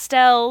 wearing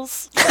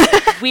pastels,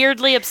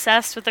 weirdly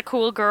obsessed with a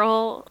cool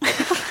girl.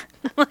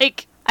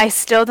 Like... I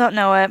still don't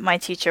know what my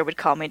teacher would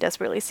call me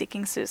desperately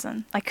seeking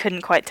Susan. I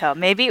couldn't quite tell.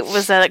 Maybe it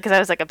was because I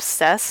was, like,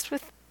 obsessed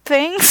with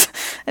things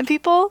and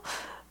people.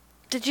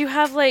 Did you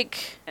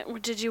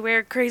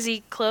wear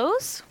crazy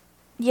clothes?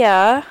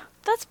 Yeah.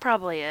 That's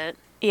probably it.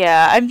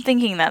 Yeah, I'm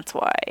thinking that's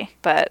why.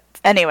 But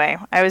anyway,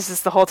 I was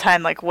just the whole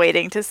time, like,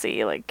 waiting to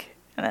see, like,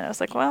 and then I was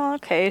like, well,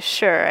 okay,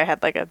 sure. I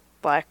had, like, a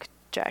black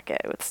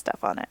jacket with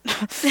stuff on it.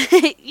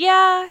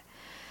 Yeah.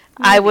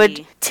 Maybe. I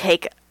would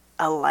take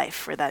a life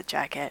for that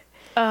jacket.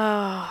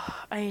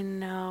 Oh, I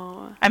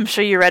know. I'm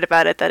sure you read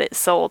about it, that it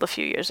sold a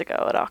few years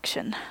ago at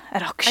auction.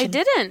 I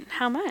didn't.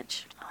 How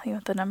much? Oh, you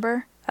want the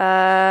number?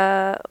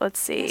 Let's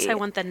see. Yes, I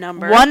want the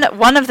number.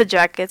 One of the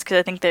jackets, because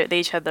I think they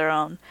each had their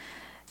own.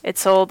 It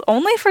sold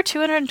only for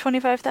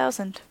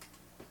 $225,000.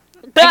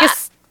 I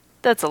guess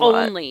that's a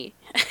lot. Only.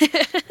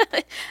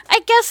 I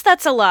guess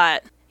that's a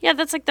lot. Yeah,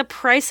 that's like the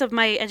price of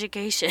my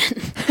education.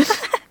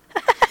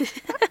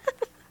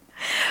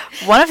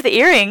 One of the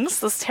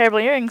earrings, those terrible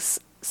earrings,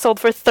 sold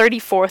for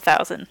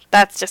 $34,000.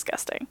 That's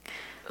disgusting.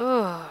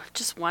 Oh,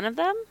 just one of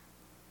them?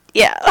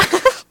 Yeah.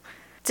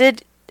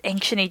 Did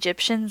ancient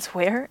Egyptians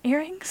wear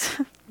earrings?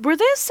 Were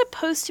they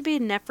supposed to be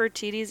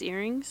Nefertiti's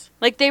earrings?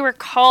 Like, they were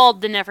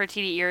called the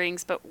Nefertiti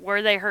earrings, but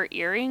were they her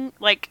earring?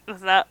 Like,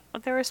 is that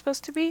what they were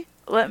supposed to be?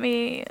 Let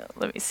me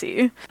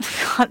see.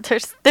 God,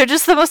 they're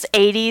just the most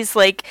 80s,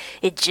 like,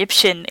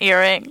 Egyptian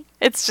earring.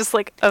 It's just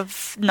like a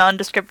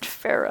nondescript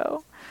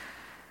pharaoh.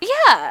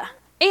 Yeah.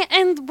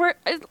 And we're...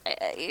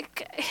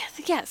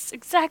 yes,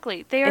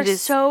 exactly. They are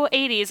so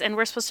 80s, and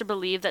we're supposed to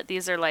believe that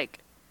these are, like,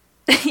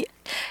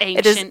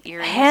 ancient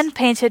earrings.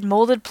 Hand-painted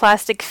molded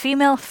plastic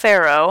female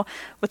pharaoh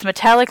with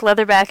metallic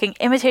leather backing,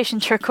 imitation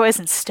turquoise,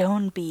 and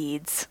stone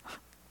beads.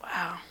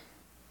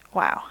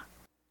 Wow.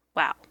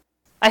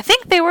 I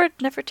think they were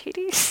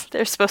Nefertiti's.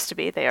 They're supposed to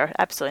be. They are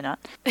absolutely not.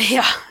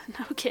 Yeah,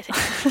 no kidding.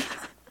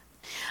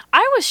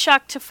 I was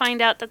shocked to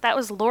find out that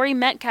was Laurie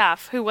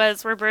Metcalf, who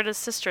was Roberta's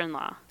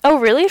sister-in-law. Oh,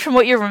 really? From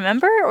what you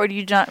remember? Or did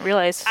you not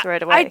realize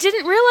right away? I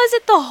didn't realize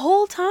it the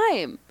whole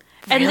time.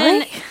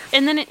 Really?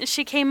 And then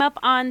she came up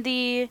on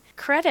the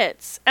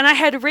credits. And I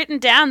had written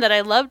down that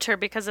I loved her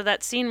because of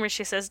that scene where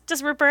she says,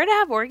 "Does Roberta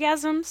have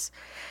orgasms?"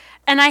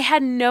 And I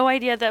had no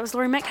idea that was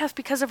Laurie Metcalf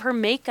because of her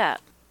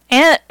makeup.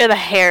 And the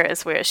hair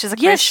is weird. She's like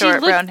very short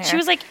brown hair. She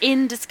was like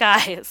in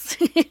disguise.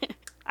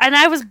 And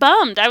I was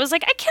bummed. I was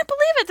like, I can't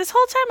believe it. This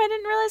whole time I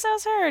didn't realize that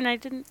was her. And I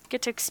didn't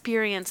get to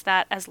experience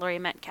that as Laurie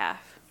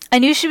Metcalf. I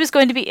knew she was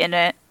going to be in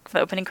it for the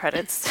opening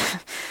credits.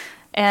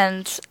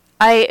 And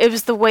it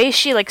was the way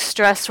she, like,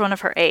 stressed one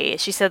of her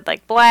A's. She said,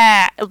 like,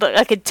 blah.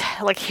 I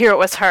could, hear it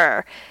was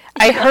her.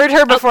 I heard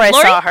her before I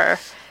saw her.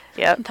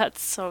 Yep.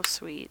 That's so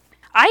sweet.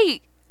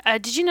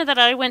 Did you know that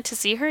I went to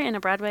see her in a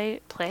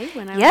Broadway play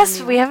when I was Yes,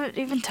 in New we York? haven't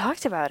even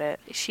talked about it.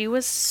 She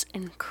was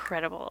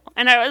incredible.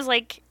 And I was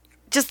like,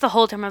 just the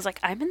whole time I was like,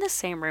 I'm in the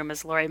same room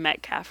as Laurie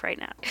Metcalf right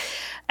now.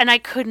 And I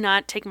could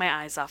not take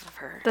my eyes off of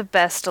her. The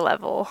best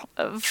level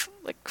of,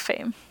 like,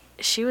 fame.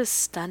 She was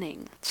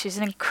stunning. She's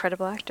an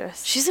incredible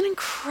actress. She's an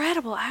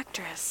incredible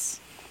actress.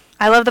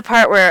 I love the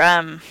part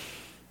where,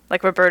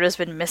 like, Roberta's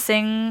been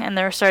missing and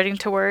they're starting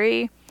to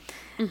worry.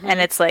 Mm-hmm.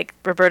 And it's, like,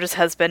 Roberta's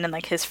husband and,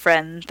 like, his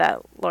friend, that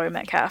Laurie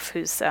Metcalf,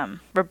 who's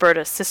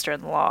Roberta's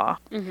sister-in-law,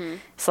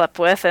 slept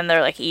with. And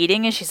they're, like,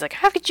 eating. And she's like,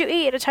 how could you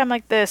eat at a time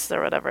like this?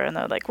 Or whatever. And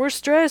they're like, we're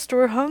stressed.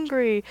 We're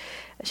hungry.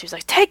 And she's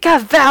like, take a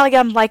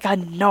Valium like a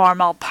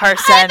normal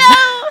person. I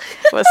know!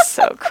 It was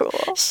so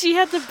cool. She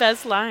had the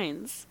best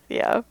lines.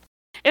 Yeah.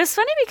 It was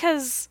funny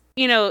because,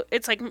 you know,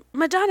 it's like,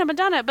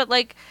 Madonna. But,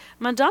 like,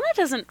 Madonna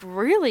doesn't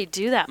really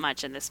do that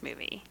much in this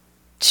movie.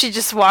 She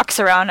just walks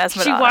around as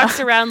Madonna. She walks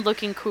around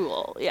looking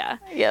cool, yeah.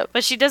 Yep.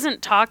 But she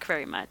doesn't talk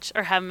very much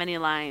or have many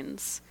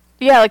lines.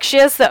 Yeah, like she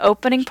has the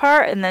opening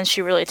part and then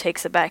she really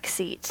takes a back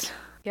seat.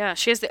 Yeah,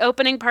 she has the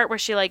opening part where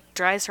she, like,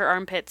 dries her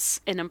armpits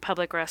in a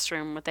public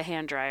restroom with a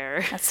hand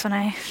dryer. That's when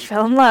I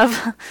fell in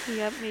love.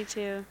 Yep, me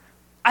too.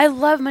 I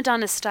love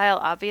Madonna's style,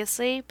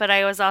 obviously, but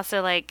I was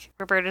also like,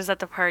 Roberta's at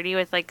the party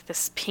with, like,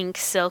 this pink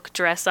silk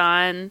dress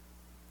on.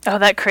 Oh,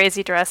 that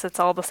crazy dress. It's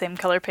all the same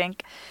color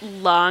pink.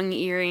 Long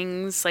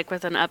earrings, like,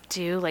 with an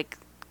updo, like,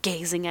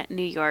 gazing at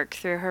New York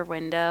through her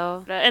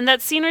window. And that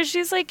scene where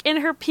she's, like,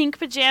 in her pink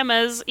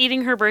pajamas,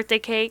 eating her birthday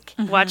cake,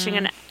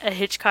 watching a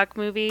Hitchcock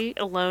movie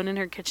alone in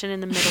her kitchen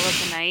in the middle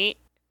of the night.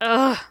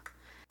 Ugh.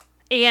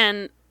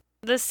 And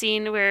the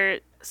scene where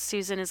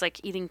Susan is, like,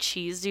 eating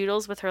cheese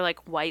doodles with her,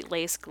 like, white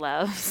lace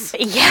gloves.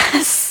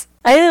 Yes!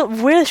 I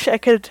wish I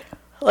could,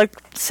 like,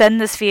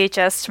 send this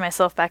VHS to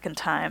myself back in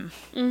time.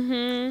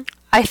 Mm-hmm.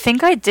 I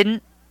think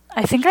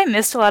I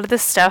missed a lot of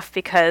this stuff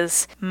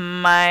because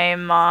my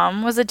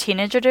mom was a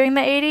teenager during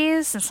the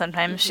 80s, and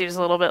sometimes she was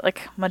a little bit,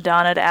 like,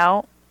 Madonna'd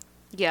out.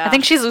 Yeah. I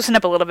think she's loosened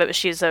up a little bit,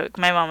 but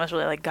my mom was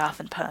really, like, goth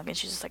and punk, and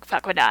she's just like,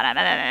 fuck Madonna.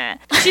 Nah, nah,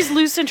 nah. She's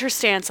loosened her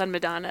stance on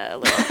Madonna a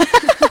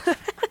little.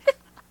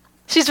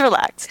 She's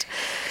relaxed.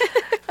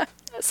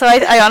 So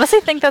I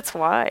honestly think that's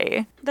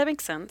why. That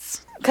makes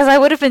sense. Because I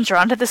would have been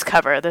drawn to this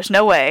cover. There's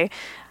no way.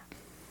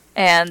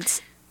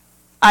 And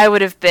I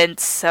would have been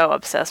so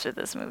obsessed with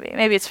this movie.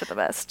 Maybe it's for the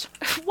best.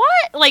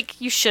 What?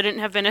 Like, you shouldn't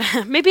have been...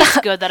 Maybe it's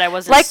good that I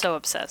wasn't like, so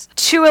obsessed.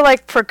 To a,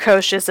 like,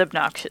 precocious,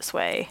 obnoxious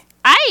way.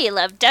 I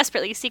love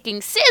Desperately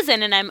Seeking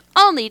Susan, and I'm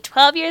only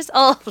 12 years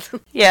old.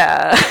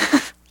 Yeah.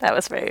 That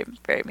was very,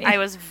 very me. I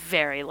was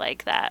very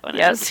like that when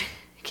I was a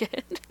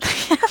kid.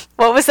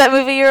 What was that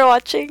movie you were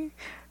watching?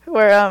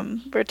 Where,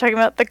 we're talking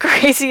about the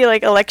crazy,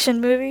 like,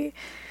 election movie?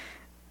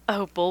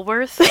 Oh,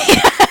 Bulworth?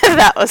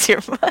 That was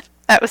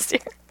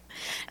your...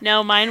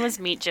 No, mine was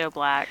Meet Joe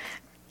Black.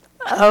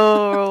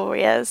 Oh,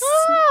 yes.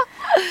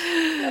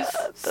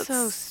 That's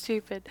so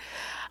stupid.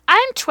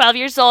 I'm 12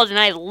 years old and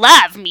I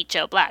love Meet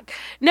Joe Black.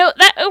 No,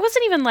 it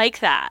wasn't even like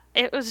that.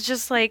 It was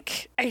just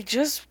like, I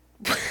just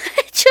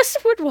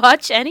would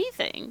watch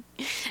anything.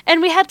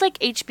 And we had, like,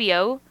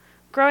 HBO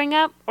growing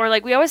up, or,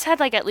 like, we always had,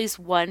 like, at least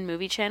one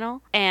movie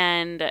channel,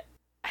 and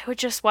I would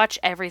just watch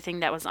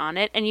everything that was on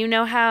it. And you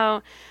know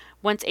how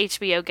once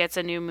HBO gets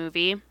a new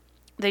movie,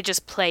 they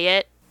just play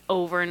it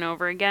over and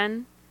over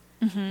again?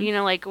 Mm-hmm. You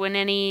know, like, when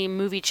any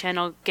movie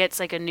channel gets,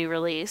 like, a new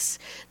release,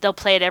 they'll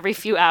play it every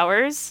few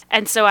hours.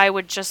 And so I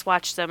would just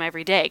watch them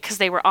every day because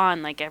they were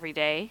on, like, every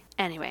day.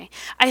 Anyway,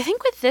 I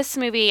think with this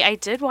movie, I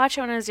did watch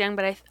it when I was young,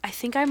 but I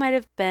think I might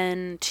have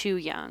been too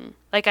young.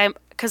 Like,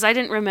 because I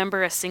didn't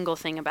remember a single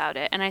thing about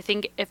it. And I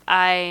think if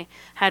I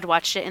had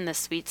watched it in the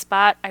sweet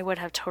spot, I would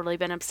have totally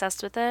been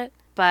obsessed with it.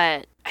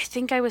 But I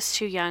think I was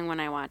too young when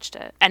I watched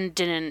it and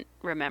didn't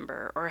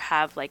remember or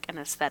have, like, an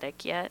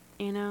aesthetic yet,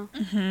 you know?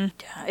 Mm-hmm.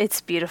 Yeah, it's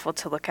beautiful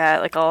to look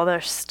at, like, all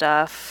their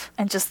stuff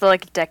and just the,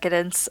 like,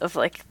 decadence of,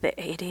 like, the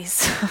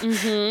 80s.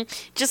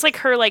 Mm-hmm. Just, like,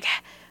 her, like,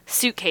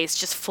 suitcase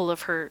just full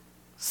of her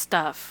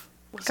stuff.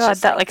 God,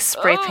 that, like,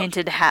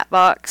 spray-painted hat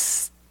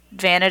box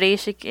vanity.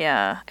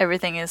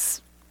 Everything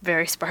is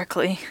very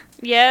sparkly.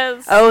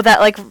 Yes. Oh,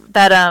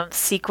 that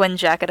sequin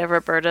jacket of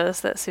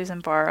Roberta's that Susan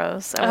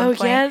borrows at one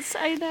point. Yes,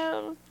 I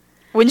know.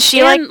 When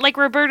she, like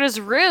Roberta's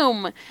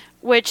room,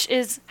 which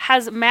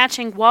has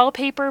matching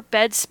wallpaper,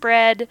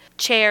 bedspread,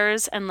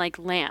 chairs, and, like,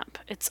 lamp.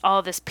 It's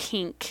all this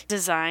pink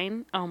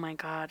design. Oh my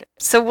god.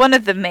 So one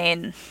of the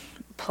main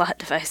plot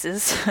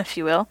devices, if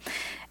you will,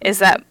 is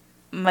that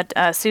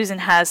Susan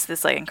has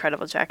this, like,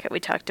 incredible jacket we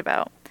talked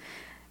about,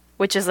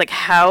 which is, like,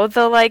 how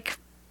the, like,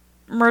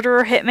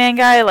 murderer hitman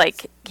guy,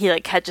 like, he,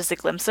 like, catches a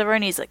glimpse of her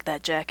and he's like,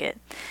 that jacket.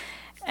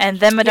 And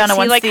then Madonna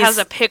he wants has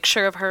a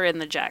picture of her in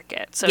the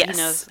jacket, so yes.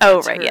 he knows.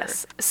 Oh, right, her.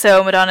 yes.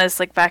 So Madonna's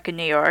like back in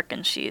New York,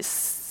 and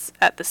she's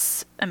at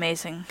this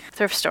amazing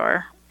thrift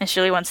store, and she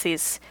really wants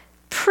these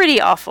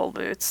pretty awful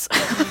boots,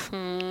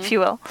 if you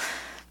will.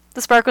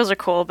 The sparkles are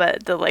cool,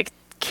 but the like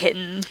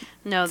kitten.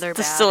 No, they're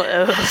bad.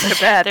 They're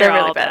bad. They're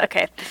really bad.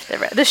 Okay, they're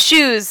bad. The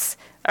shoes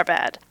are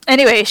bad.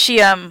 Anyway,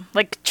 she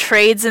like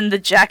trades in the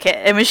jacket,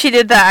 and when she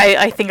did that,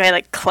 I think I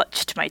like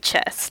clutched my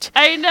chest.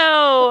 I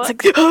know.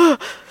 It's like,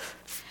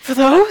 for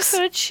those? How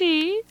could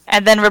she?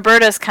 And then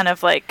Roberta's kind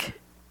of like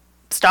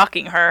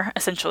stalking her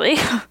essentially,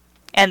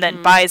 and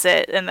then buys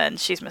it, and then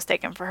she's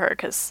mistaken for her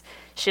because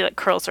she like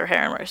curls her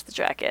hair and wears the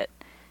jacket.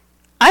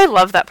 I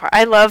love that part.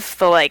 I love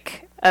the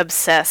like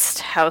obsessed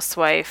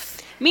housewife.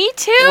 Me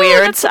too.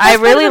 Weird. I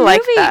really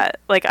like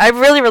that. Like, I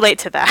really relate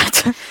to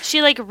that.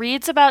 She like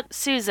reads about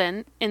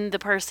Susan in the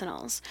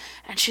personals,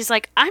 and she's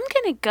like, "I'm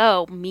gonna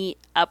go meet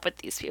up with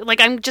these people.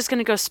 Like, I'm just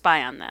gonna go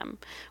spy on them,"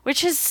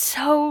 which is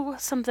so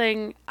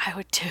something I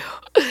would do.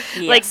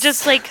 Yes. Like,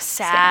 just like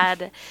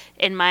sad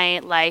in my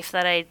life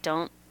that I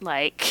don't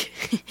like,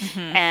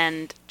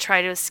 and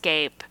try to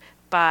escape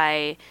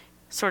by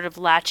sort of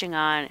latching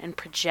on and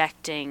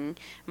projecting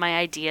my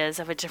ideas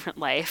of a different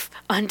life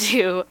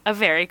onto a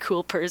very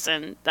cool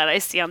person that I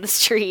see on the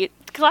street.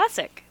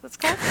 Classic. That's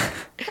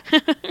classic.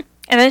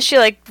 And then she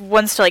like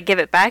wants to like give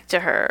it back to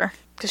her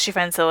because she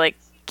finds the like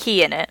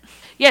key in it.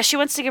 Yeah, she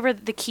wants to give her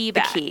the key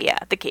back.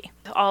 The key.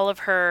 All of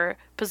her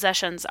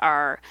possessions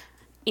are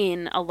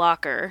in a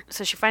locker.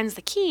 So she finds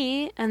the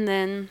key, and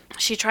then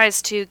she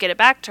tries to get it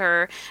back to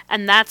her,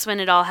 and that's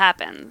when it all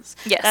happens.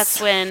 Yes. That's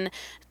when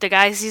the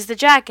guy sees the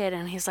jacket,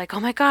 and he's like, "Oh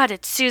my god,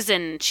 it's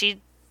Susan.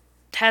 She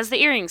has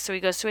the earrings," so he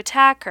goes to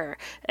attack her.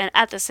 And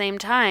at the same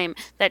time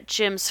that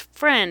Jim's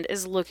friend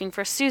is looking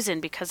for Susan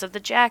because of the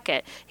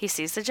jacket, he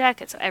sees the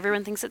jacket, so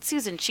everyone thinks it's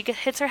Susan. She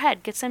hits her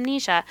head, gets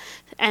amnesia,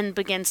 and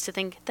begins to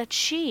think that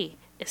she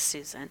is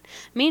Susan.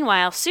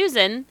 Meanwhile,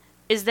 Susan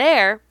is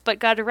there, but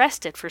got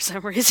arrested for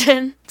some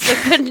reason, so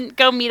couldn't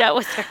go meet up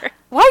with her.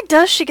 Why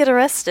does she get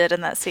arrested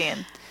in that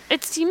scene?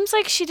 It seems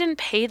like she didn't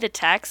pay the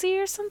taxi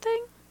or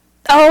something.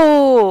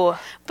 Oh!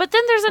 But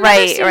then there's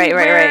another scene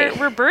where right.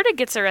 Roberta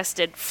gets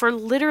arrested for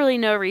literally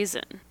no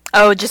reason.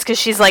 Oh, just because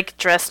she's like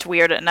dressed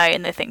weird at night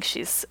and they think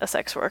she's a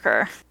sex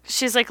worker.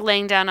 She's like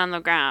laying down on the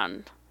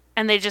ground,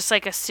 and they just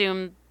like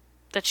assume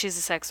that she's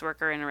a sex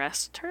worker and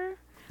arrest her.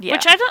 Yeah.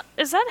 Which I don't.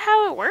 Is that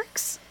how it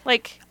works?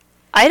 Like,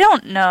 I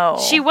don't know.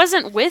 she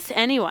wasn't with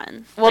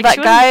anyone. Well, like,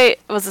 that guy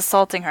was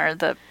assaulting her,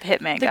 the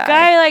hitman guy. The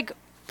guy like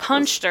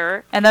punched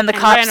her, and then the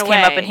cops came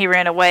away. up and he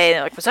ran away. And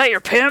they're like, "Was that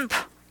your pimp?"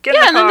 Get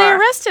in yeah, the and then they car."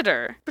 arrested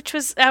her, which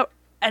was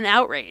an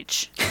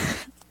outrage.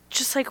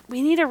 Just like,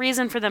 we need a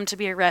reason for them to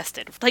be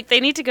arrested. Like,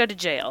 they need to go to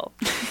jail.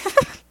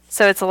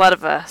 So it's a lot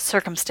of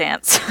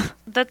circumstance.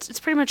 It's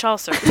pretty much all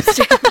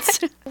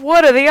circumstance.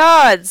 What are the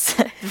odds?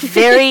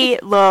 Very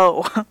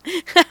low.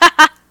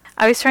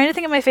 I was trying to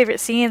think of my favorite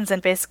scenes,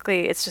 and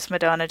basically it's just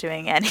Madonna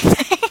doing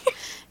anything.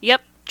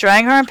 Yep.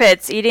 Drying her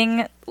armpits,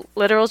 eating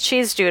literal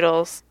cheese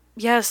doodles.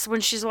 Yes, when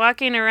she's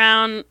walking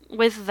around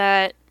with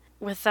that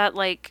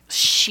like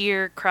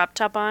sheer crop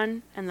top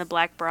on and the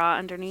black bra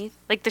underneath.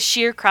 Like the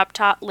sheer crop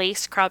top,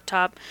 lace crop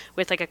top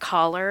with like a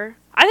collar.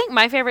 I think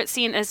my favorite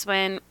scene is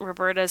when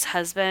Roberta's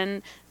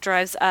husband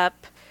drives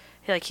up.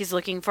 He's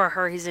looking for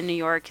her. He's in New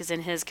York. He's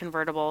in his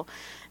convertible.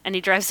 And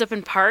he drives up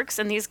and parks,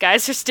 and these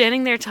guys are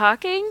standing there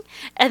talking,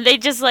 and they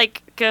just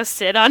like go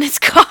sit on his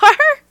car.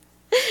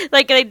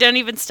 Like, they don't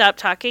even stop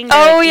talking.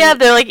 They're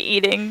they're like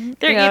eating.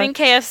 They're eating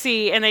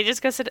KFC, and they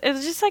just go sit. It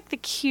was just like the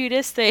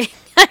cutest thing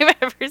I've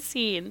ever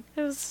seen.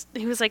 He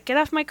was like, "Get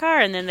off my car,"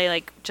 and then they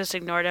like just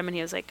ignored him, and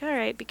he was like, "All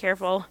right, be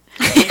careful."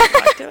 And he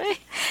walked away.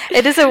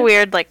 It is a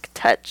weird like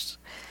touch.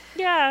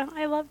 Yeah,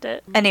 I loved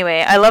it.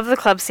 Anyway, I love the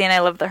club scene. I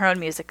love that her own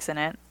music's in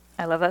it.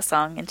 I love that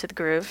song, Into the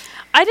Groove.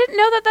 I didn't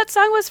know that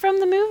song was from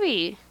the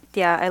movie.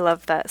 Yeah, I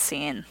love that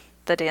scene.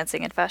 The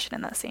dancing and fashion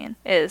in that scene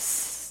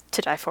is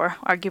to die for,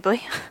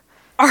 arguably.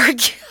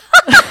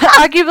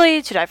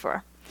 Arguably to die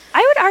for. I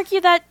would argue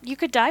that you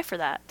could die for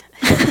that.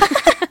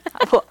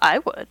 Well, I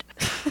would.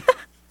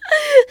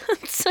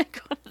 It's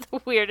like one of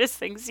the weirdest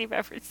things you've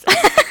ever said.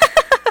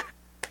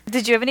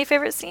 Did you have any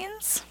favorite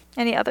scenes?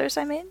 Any others,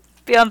 I mean?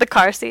 Beyond the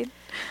car scene?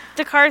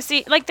 The car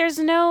scene, like, there's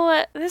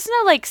no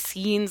like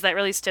scenes that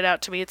really stood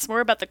out to me. It's more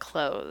about the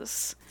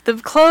clothes. The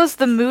clothes,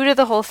 the mood of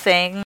the whole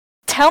thing.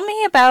 Tell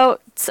me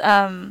about,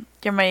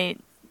 you're my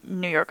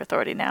New York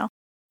authority now.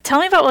 Tell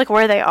me about like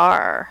where they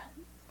are.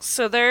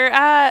 So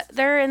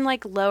they're in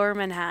like Lower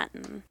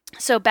Manhattan.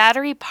 So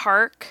Battery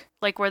Park,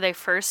 like where they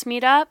first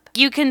meet up,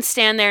 you can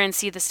stand there and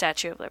see the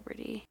Statue of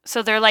Liberty.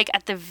 So they're like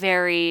at the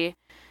very,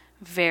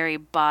 very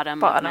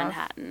bottom of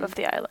Manhattan. Of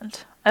the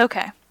island.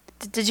 Okay.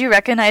 Did you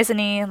recognize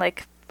any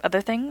like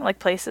other thing, like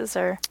places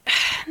or?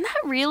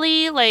 Not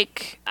really.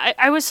 Like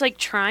I was like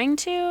trying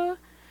to,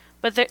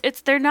 but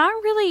they're not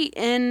really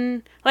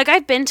in. Like,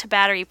 I've been to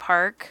Battery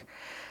Park,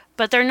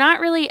 but they're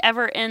not really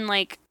ever in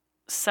like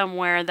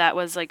somewhere that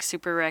was like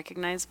super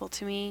recognizable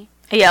to me.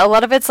 Yeah, a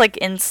lot of it's like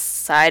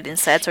inside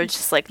or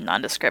just like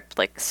nondescript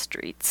like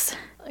streets,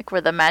 like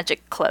where the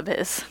Magic Club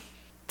is.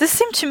 This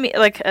seemed to me,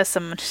 like, as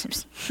someone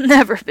who's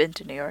never been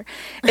to New York,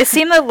 it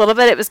seemed a little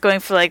bit it was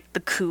going for, like, the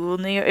cool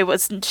New York. It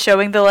wasn't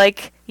showing the,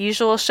 like,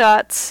 usual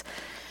shots,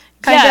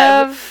 kind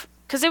of.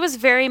 Because it was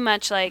very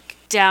much, like,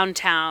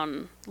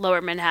 downtown,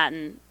 Lower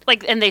Manhattan.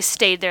 Like, and they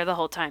stayed there the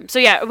whole time. So,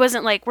 yeah, it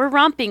wasn't like, we're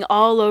romping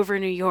all over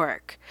New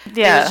York.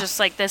 Yeah. It was just,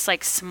 like, this,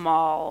 like,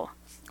 small.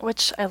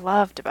 Which I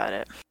loved about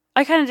it.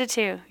 I kind of did,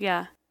 too,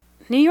 yeah.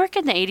 New York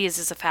in the 80s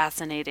is a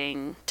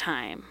fascinating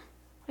time.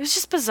 It was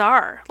just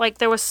bizarre. Like,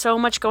 there was so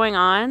much going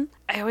on.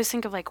 I always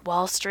think of, like,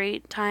 Wall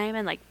Street time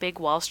and, like, big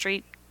Wall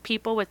Street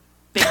people with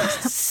big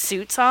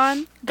suits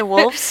on. The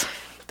Wolves?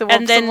 The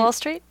Wolves of Wall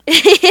Street?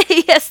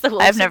 Yes, the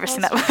Wolves I've never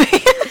seen that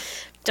movie.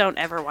 Don't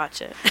ever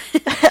watch it.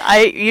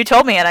 You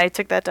told me, and I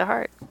took that to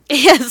heart.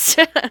 Yes.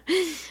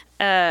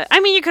 I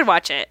mean, you could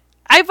watch it.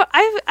 I've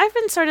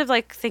been sort of,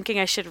 like, thinking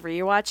I should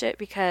rewatch it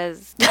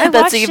because that's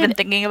what you've been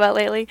thinking about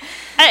lately?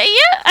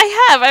 Yeah,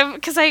 I have.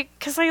 Because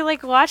I,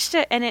 like, watched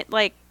it, and it,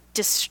 like,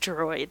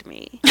 destroyed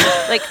me.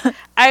 Like,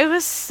 I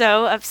was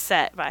so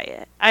upset by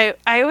it.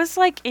 I was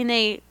like in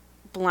a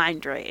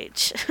blind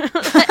rage.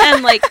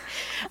 And like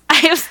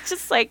I was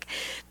just like,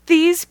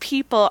 these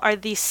people are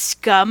the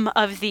scum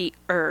of the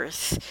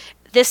earth.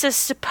 This is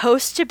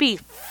supposed to be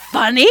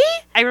funny?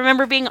 I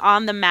remember being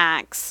on the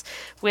Max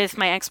with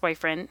my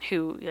ex-boyfriend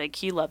who, like,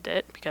 he loved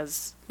it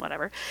because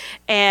whatever.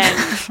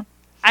 And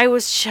I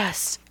was so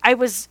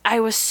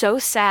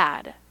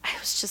sad. I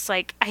was just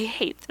like, I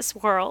hate this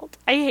world.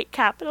 I hate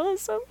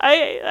capitalism. I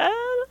hate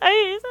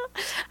that.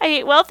 I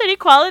hate wealth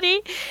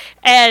inequality.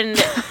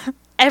 And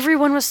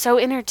everyone was so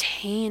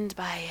entertained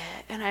by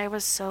it. And I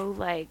was so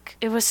like,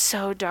 it was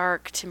so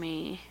dark to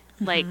me.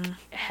 Like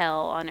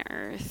hell on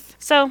earth.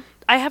 So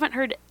I haven't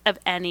heard of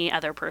any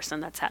other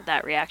person that's had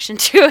that reaction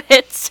to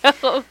it.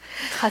 So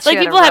like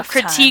people have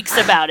critiques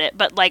about it.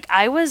 But like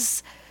I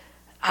was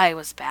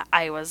bad.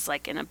 I was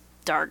like in a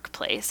dark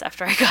place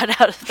after I got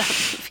out of that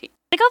movie.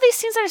 Like, all these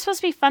scenes that are supposed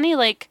to be funny,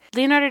 like,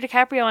 Leonardo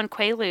DiCaprio on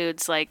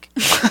Quaaludes, like,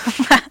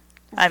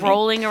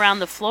 rolling around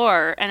the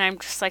floor, and I'm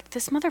just like,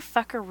 this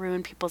motherfucker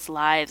ruined people's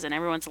lives, and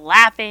everyone's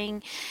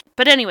laughing.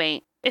 But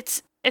anyway,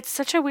 it's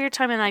such a weird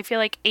time, and I feel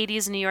like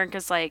 80s New York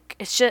is, like,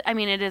 it's just, I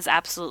mean, it is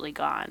absolutely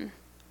gone.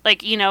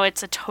 Like, you know,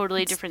 it's a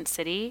totally different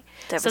city.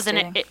 So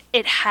then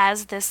it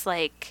has this,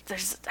 like,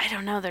 there's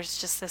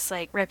just this,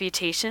 like,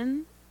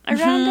 reputation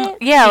around it.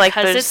 Yeah, like,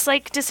 because it's,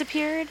 like,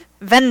 disappeared.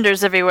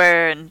 Vendors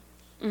everywhere, and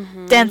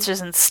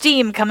dancers and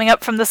steam coming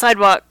up from the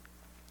sidewalk.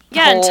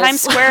 Yeah, and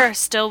Times Square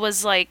still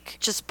was like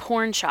just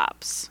porn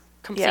shops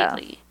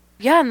completely.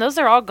 Yeah, and those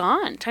are all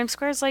gone. Times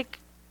Square is like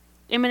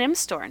M&M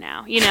store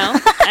now, you know?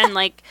 And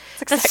like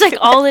that's like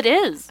all it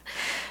is.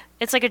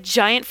 It's like a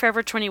giant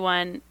Forever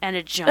 21 and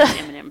a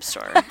giant M&M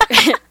store.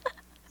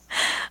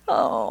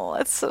 Oh,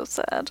 that's so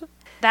sad.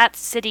 That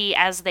city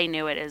as they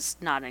knew it is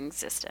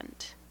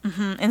non-existent.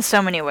 In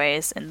so many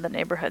ways, in the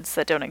neighborhoods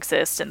that don't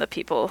exist, and the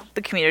people,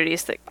 the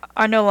communities that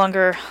are no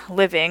longer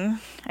living.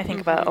 I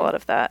think about a lot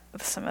of that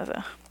with some of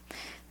the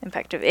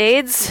impact of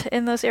AIDS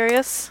in those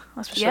areas,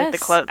 especially like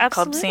the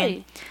club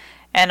scene,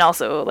 and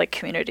also like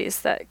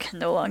communities that can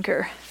no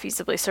longer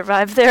feasibly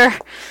survive there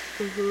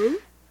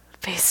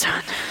based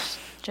on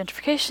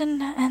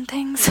gentrification and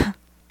things.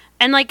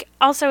 And like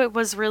also it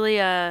was really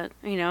it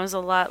was a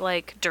lot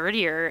like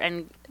dirtier,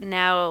 and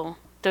now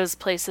those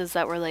places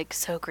that were like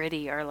so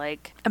gritty are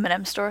like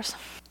M&M stores.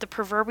 The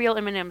proverbial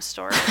M&M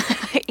store.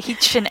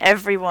 Each and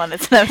every one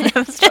is an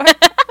M&M store.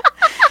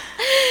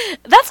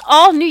 That's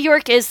all New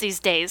York is these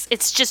days.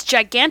 It's just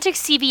gigantic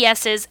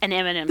CVS's and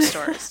M&M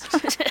stores.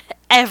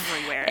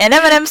 Everywhere. An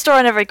M&M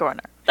store in every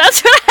corner.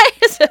 That's what I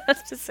was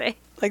supposed to say.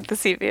 Like the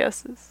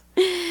CVS's.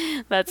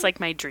 That's like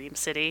my dream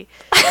city.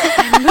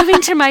 I'm moving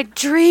to my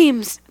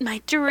dream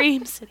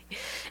city.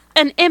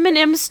 An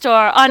M&M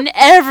store on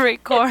every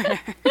corner.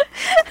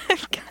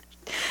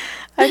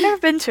 I've never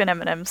been to an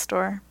M&M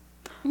store.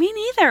 Me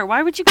neither.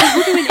 Why would you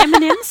go to an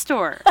M&M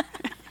store?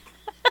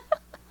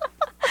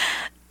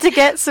 To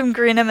get some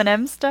green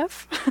M&M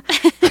stuff?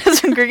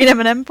 Some green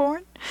M&M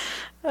porn?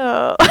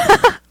 Oh.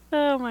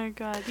 Oh my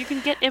god. You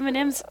can get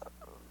M&Ms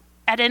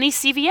at any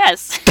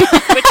CVS,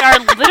 which are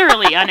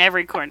literally on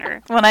every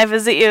corner. When I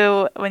visit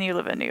you, when you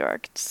live in New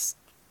York, just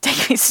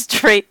take me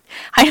straight.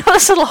 I know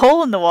this little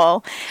hole in the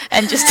wall,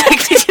 and just take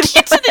me to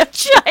the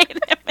giant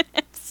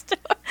M&M store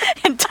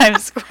in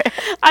Times Square.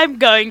 I'm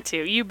going to.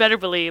 You better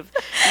believe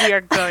we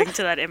are going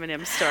to that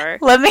M&M store.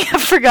 Let me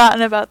have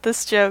forgotten about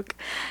this joke,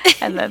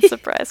 and then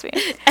surprise me.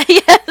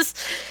 Yes.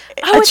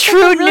 A true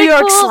really New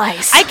York cool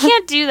slice. I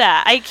can't do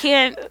that. I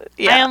can't.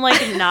 Yeah. I am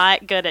like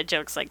not good at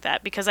jokes like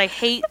that because I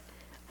hate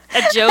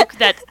a joke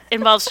that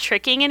involves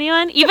tricking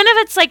anyone, even if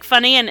it's like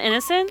funny and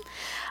innocent.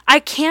 I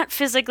can't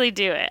physically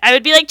do it. I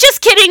would be like,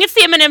 just kidding, it's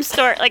the M&M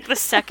store, like the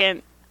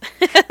second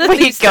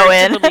you go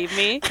in. To believe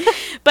me.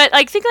 But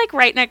like think like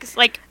right next,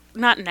 like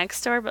not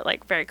next door, but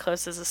like very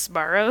close is a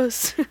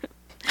Sbarro's. Is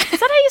that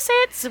how you say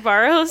it?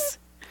 Sbarro's?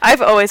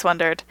 I've always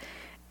wondered,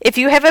 If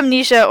you have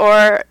amnesia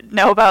or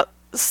know about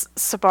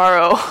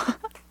Sabaro,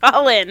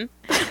 All in.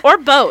 Or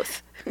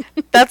both.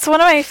 that's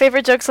one of my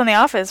favorite jokes on The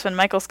Office when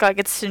Michael Scott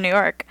gets to New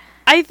York.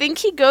 I think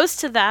he goes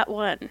to that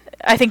one.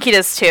 I think he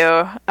does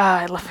too.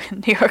 I love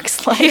New York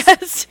Slice.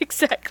 Yes,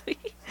 exactly.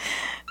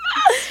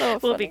 So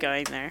We'll be funny.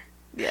 going there.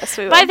 Yes,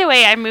 we will. By the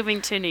way, I'm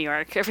moving to New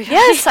York. Everybody.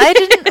 Yes, I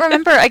didn't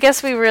remember. I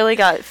guess we really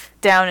got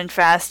down and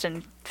fast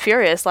and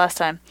furious last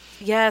time.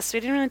 Yes, we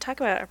didn't really talk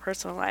about our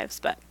personal lives,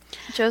 but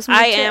Joe's moved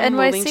I to am NYC.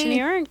 moving to New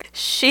York.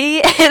 She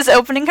is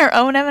opening her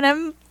own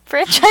M&M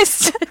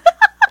franchise.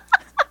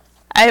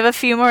 I have a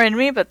few more in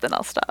me, but then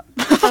I'll stop.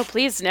 Oh,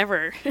 please,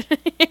 never.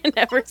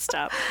 Never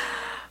stop.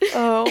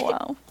 Oh,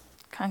 wow.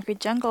 Concrete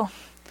jungle.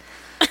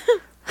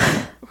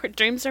 Where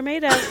dreams are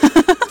made of.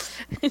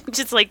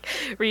 Just like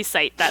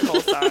recite that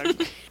whole song.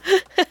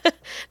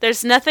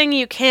 There's nothing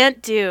you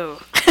can't do.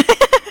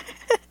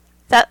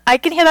 That I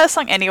can hear that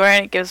song anywhere,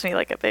 and it gives me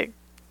like a big,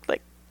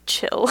 like,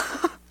 chill.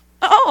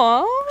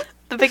 Oh,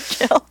 The big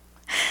chill.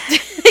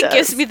 it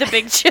gives me the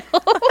big chill.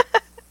 I'm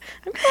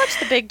gonna watch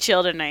the Big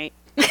Chill tonight.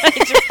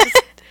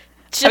 I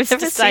just never seen it.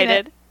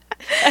 decided.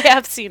 I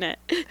have seen it,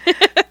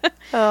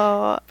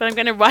 Oh, but I'm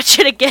gonna watch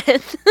it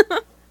again.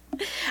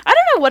 I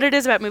don't know what it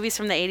is about movies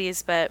from the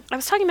 80s, but I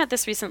was talking about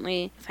this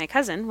recently with my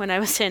cousin when I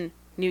was in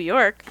New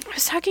York. I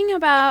was talking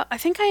about, I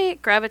think I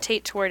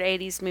gravitate toward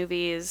 80s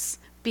movies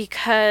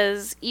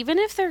because even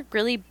if they're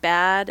really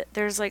bad,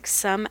 there's like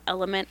some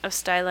element of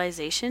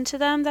stylization to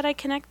them that I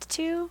connect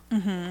to.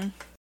 mm-hmm.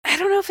 I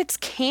don't know if it's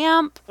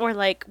camp or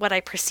like what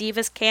I perceive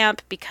as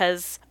camp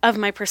because of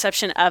my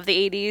perception of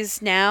the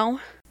 80s now.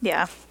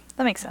 Yeah,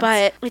 that makes sense.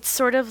 But it's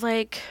sort of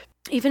like,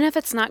 even if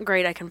it's not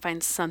great, I can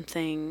find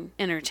something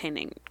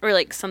entertaining or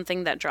like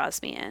something that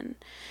draws me in.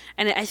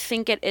 And I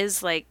think it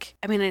is like,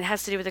 I mean, it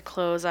has to do with the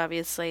clothes,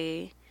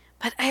 obviously.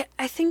 But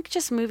I think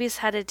just movies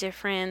had a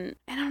different,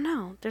 I don't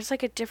know, there's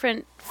like a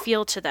different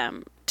feel to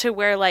them to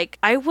where like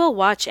I will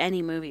watch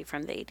any movie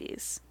from the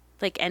 80s,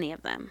 like any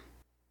of them.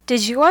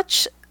 Did you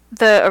watch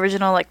the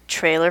original like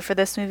trailer for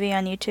this movie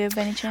on YouTube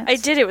by any chance? I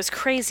did. It was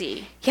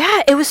crazy.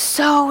 Yeah, it was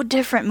so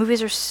different.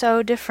 Movies are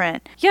so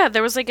different. Yeah,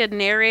 there was like a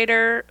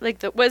narrator.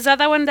 Like, was that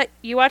one that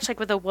you watched, like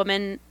with a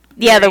woman?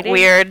 Yeah, the narrating?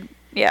 weird.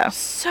 Yeah,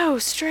 So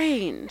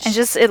strange. and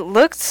just it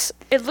looked.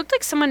 It looked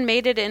like someone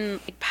made it in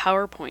like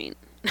PowerPoint.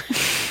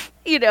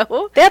 You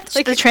know, They have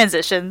like the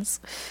transitions.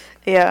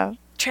 Yeah,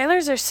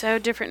 trailers are so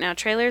different now.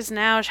 Trailers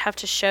now have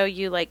to show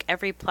you like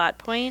every plot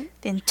point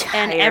the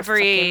entire and fucking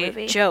every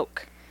movie.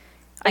 joke.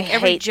 Like I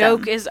every hate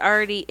joke them. is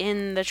already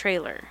in the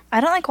trailer. I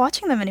don't like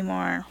watching them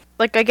anymore.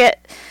 Like I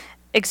get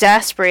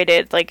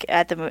exasperated like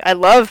at the movie. I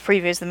love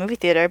previews in the movie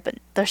theater, but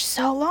they're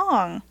so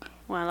long.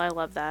 Well, I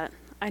love that.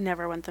 I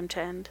never want them to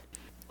end.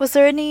 Was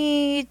there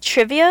any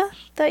trivia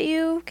that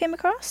you came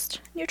across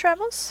in your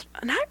travels?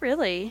 Not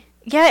really.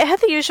 Yeah, it had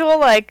the usual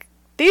like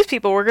these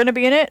people were gonna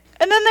be in it,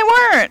 and then they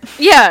weren't.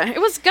 Yeah, it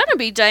was gonna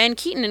be Diane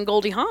Keaton and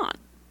Goldie Hawn.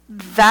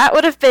 That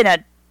would have been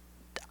a.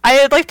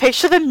 I like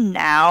picture them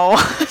now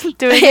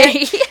doing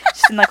it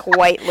just in like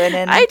white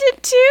linen. I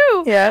did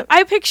too. Yeah.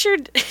 I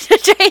pictured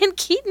Diane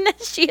Keaton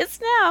as she is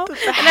now. The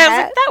And I was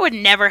hat. like, that would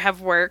never have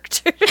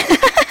worked.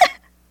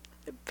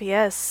 But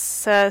yes,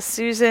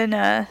 Susan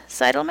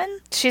Seidelman.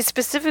 She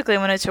specifically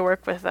wanted to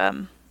work with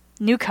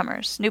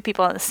newcomers, new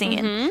people on the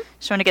scene. Mhm.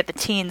 She wanted to get the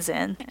teens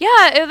in.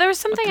 Yeah, there was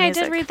something the I did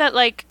music. read that,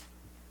 like,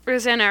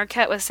 Rosanna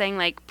Arquette was saying,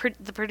 like,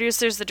 the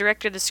producers, the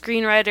director, the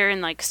screenwriter,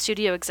 and, like,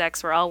 studio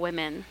execs were all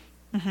women,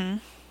 Mm-hmm.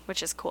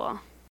 which is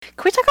cool. Can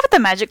we talk about the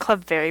Magic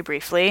Club very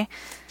briefly?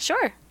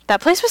 Sure. That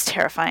place was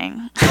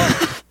terrifying.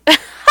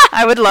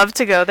 I would love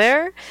to go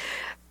there,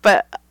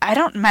 but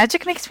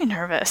magic makes me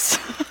nervous.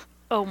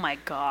 Oh my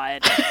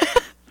god.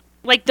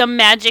 Like, the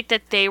magic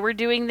that they were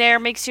doing there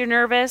makes you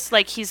nervous?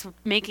 Like, he's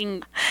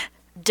making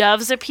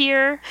doves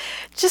appear?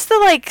 Just the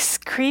like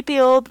creepy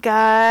old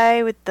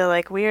guy with the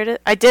like weird.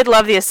 I did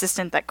love the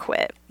assistant that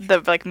quit.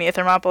 The like Mia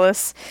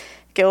Thermopolis,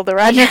 Gilda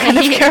Radner kind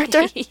of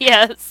character.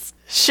 Yes.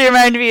 She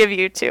reminded me of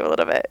you too a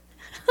little bit.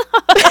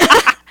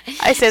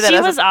 I say that She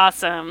as was a,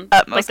 awesome.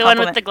 utmost Like the one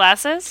with compliment. the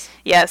glasses?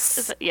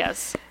 Yes.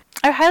 Yes.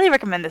 I highly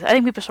recommend this. I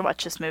think people should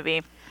watch this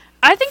movie.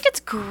 I think it's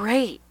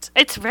great.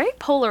 It's very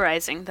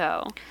polarizing,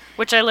 though,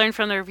 which I learned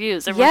from the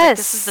reviews. Everyone's like,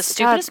 this is the Yes,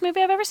 stupidest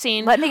movie I've ever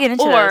seen. Let me get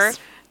into or, those.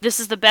 this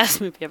is the best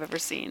movie I've ever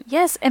seen.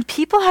 Yes, and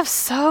people have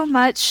so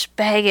much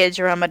baggage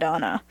around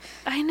Madonna.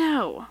 I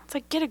know. It's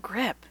like, get a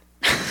grip.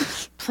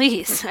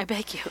 Please, I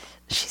beg you.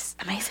 She's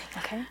amazing,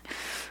 okay?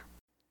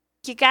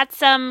 You got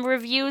some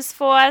reviews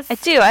for us? I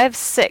do. I have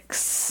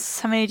 6.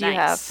 How many do you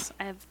have? Nice.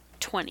 I have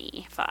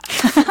 25.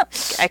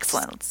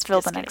 Excellent. Let's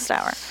fill the Just next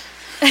hour.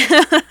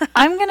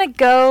 I'm going to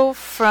go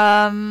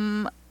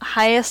from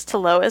highest to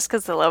lowest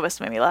because the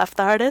lowest made me laugh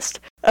the hardest.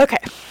 Okay.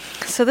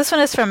 So this one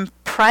is from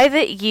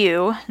Private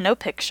U, no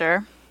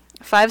picture.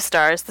 5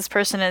 stars. This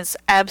person is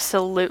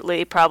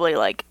absolutely probably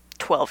like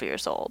 12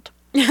 years old.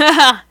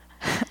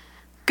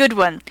 Good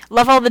one.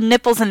 Love all the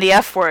nipples and the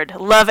F word.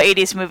 Love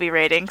 80s movie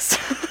ratings.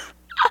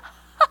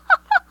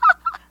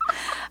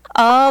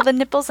 All the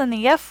nipples and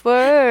the F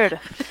word.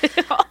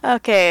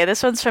 Okay,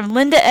 this one's from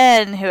Linda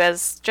N, who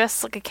has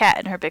dressed like a cat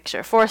in her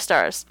picture. 4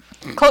 stars.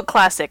 Cult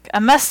classic. A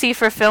must-see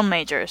for film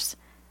majors.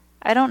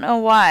 I don't know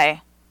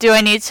why. Do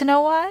I need to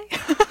know why?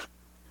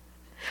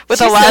 With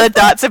a lot of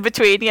dots in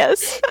between,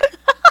 yes.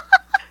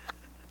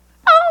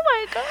 Oh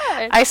my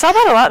god. I saw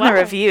that a lot in the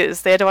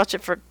reviews. They had to watch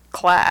it for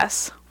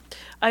class.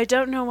 I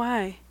don't know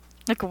why.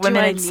 Like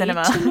women in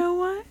cinema. Do I need to know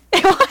why?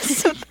 It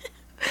was.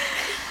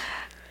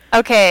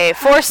 Okay,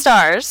 4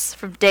 stars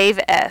from Dave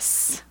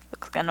S.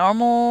 Looks like a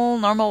normal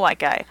white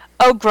guy.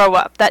 Oh, grow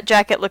up. That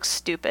jacket looks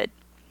stupid.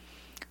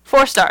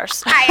 4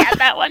 stars. I had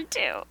that one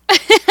too.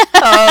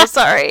 Oh,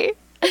 sorry.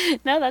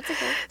 No, that's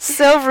okay.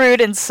 So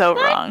rude and so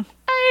wrong.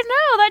 I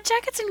know. That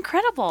jacket's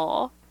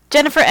incredible.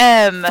 Jennifer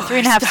M.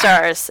 3.5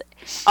 stars.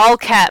 All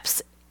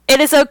caps. It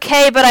is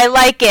okay, but I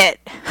like it.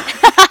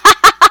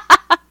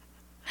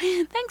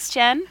 Thanks,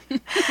 Jen.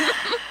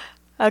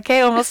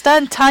 Okay, almost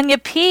done. Tanya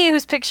P.,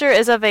 whose picture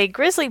is of a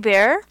grizzly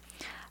bear.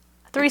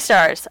 3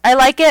 stars. I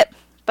like it,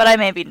 but I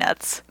may be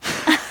nuts.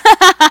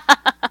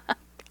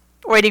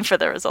 Waiting for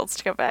the results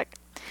to come back.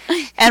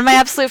 And my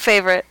absolute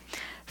favorite,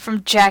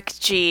 from Jack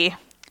G.,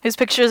 whose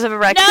picture is of a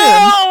raccoon.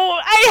 No!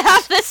 I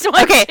have this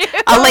one Okay, too.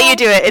 I'll let you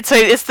do it.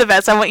 It's the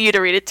best. I want you to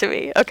read it to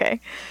me. Okay.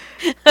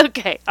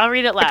 Okay, I'll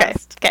read it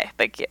last. Okay,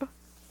 thank you.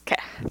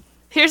 Okay.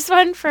 Here's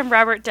one from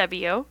Robert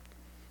W.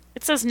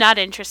 It says, not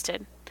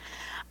interested.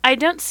 I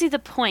don't see the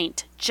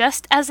point,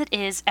 just as it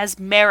is as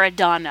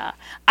Maradona.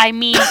 I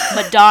mean,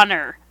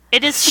 Madonna.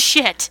 It is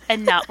shit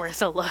and not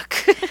worth a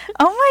look.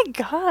 Oh my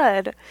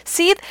god.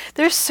 See,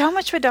 there's so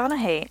much Madonna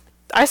hate.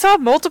 I saw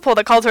multiple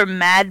that called her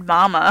Mad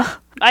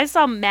Mama. I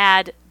saw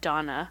Mad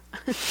Donna.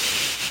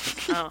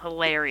 Oh,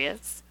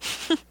 hilarious.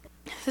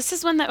 This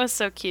is one that was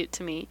so cute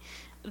to me.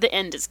 The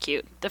end is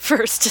cute. The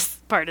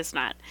first part is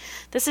not.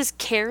 This is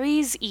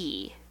Carrie's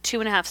E.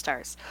 2.5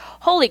 stars.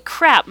 Holy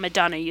crap,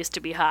 Madonna used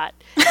to be hot.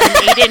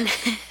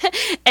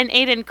 And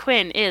Aiden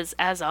Quinn is,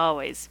 as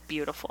always,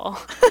 beautiful.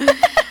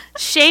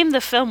 Shame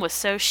the film was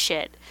so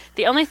shit.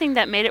 The only thing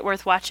that made it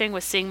worth watching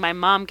was seeing my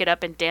mom get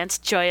up and dance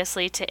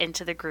joyously to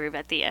Into the Groove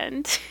at the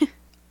end.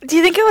 Do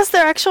you think it was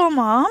their actual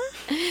mom?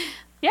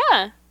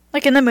 Yeah.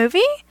 Like in the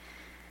movie?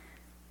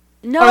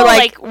 No, or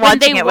like watching when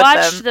they it with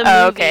watched them. the movie.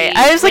 Oh, okay.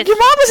 I was like, your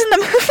mom was in the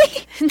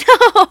movie?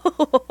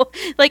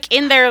 No. Like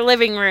in their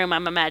living room,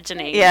 I'm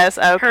imagining. Yes,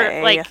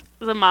 okay.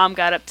 The mom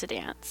got up to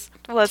dance.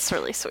 Well, that's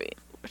really sweet.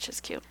 Which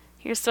is cute.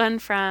 Here's one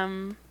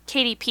from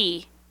Katie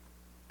P.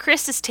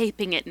 Chris is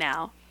taping it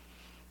now.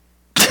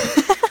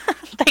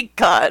 Thank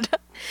God.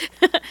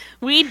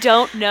 We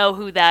don't know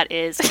who that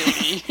is,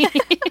 Katie.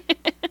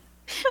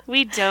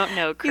 We don't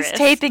know Chris. He's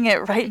taping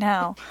it right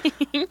now.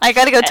 I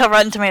gotta go tell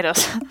Rotten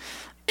Tomatoes.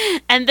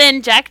 And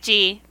then Jack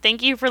G,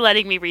 thank you for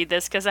letting me read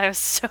this because I was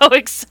so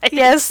excited.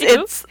 Yes,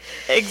 too.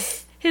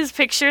 it's... His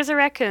picture is a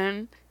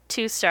raccoon.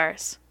 2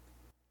 stars.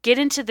 Get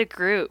into the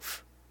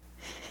groove,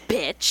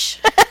 bitch.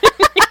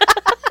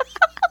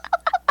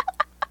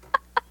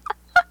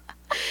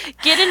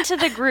 Get into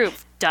the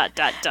groove. ...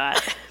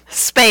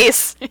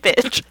 Space,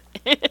 bitch.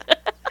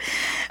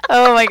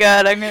 Oh my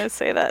god, I'm gonna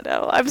say that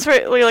now. I'm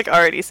sorry, we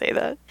already say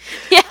that.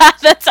 Yeah,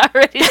 that's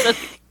already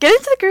something. Get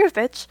into the groove,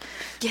 bitch.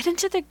 Get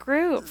into the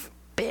groove,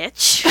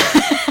 bitch.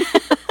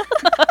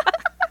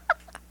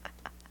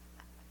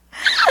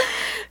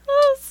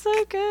 Oh,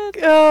 so good.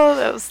 Oh,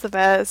 that was the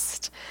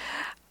best.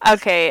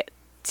 Okay,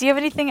 do you have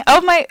anything?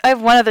 Oh, I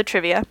have one other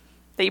trivia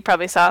that you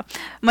probably saw.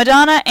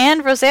 Madonna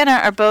and Rosanna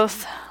are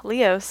both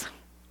Leos.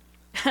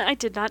 I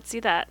did not see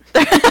that.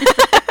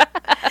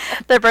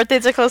 Their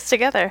birthdays are close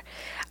together.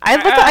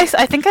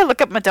 I think I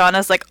look up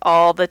Madonna's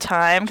all the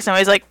time because I'm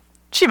always like,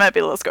 she might be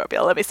a little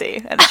Scorpio. Let me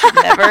see, and she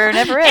never is.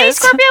 Any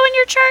Scorpio in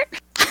your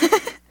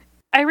chart?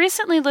 I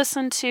recently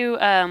listened to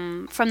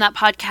from that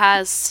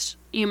podcast,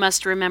 You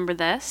Must Remember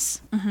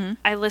This. Mm-hmm.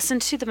 I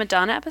listened to the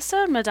Madonna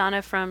episode,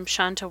 Madonna from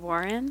Shanta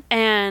Warren,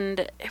 and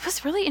it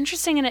was really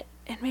interesting, and it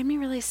made me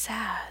really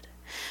sad.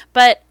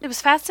 But it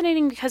was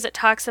fascinating because it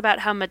talks about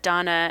how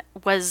Madonna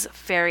was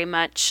very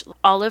much,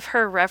 all of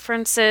her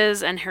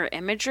references and her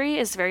imagery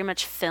is very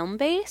much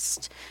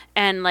film-based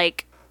and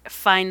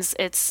finds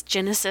its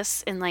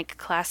genesis in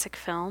classic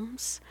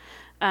films,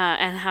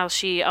 and how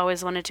she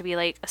always wanted to be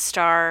a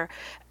star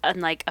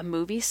and a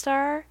movie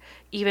star.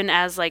 Even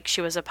as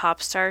she was a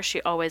pop star,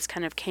 she always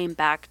kind of came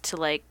back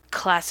to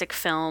classic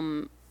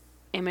film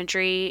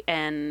imagery,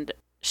 and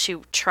she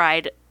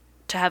tried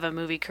to have a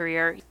movie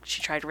career.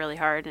 She tried really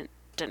hard and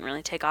didn't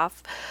really take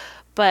off.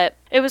 But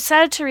it was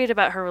sad to read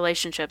about her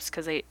relationships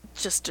because they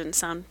just didn't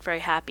sound very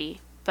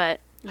happy.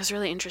 But it was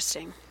really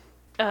interesting.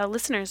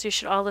 Listeners, you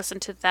should all listen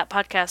to that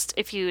podcast.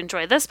 If you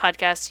enjoy this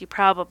podcast, you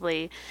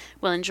probably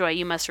will enjoy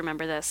You Must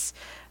Remember This.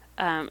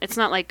 It's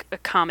not a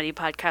comedy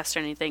podcast or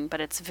anything, but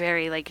it's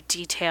very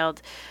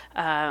detailed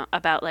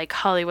about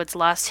Hollywood's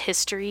lost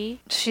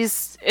history.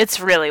 It's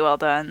really well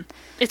done.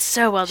 It's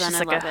so well done.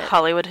 She's I love it.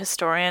 Hollywood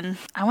historian.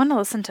 I want to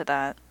listen to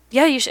that.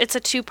 Yeah, it's a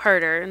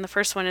 2-parter, and the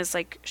first one is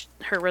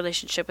her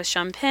relationship with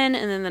Sean Penn,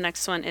 and then the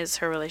next one is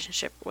her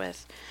relationship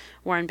with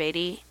Warren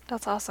Beatty.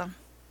 That's awesome.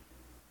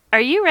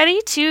 Are you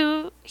ready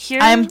to hear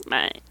I'm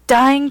my...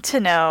 dying to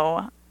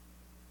know.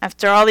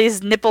 After all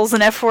these nipples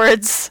and F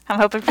words, I'm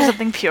hoping for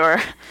something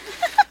pure.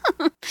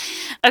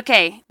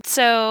 Okay,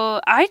 so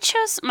I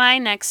chose my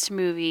next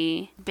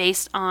movie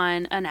based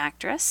on an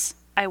actress.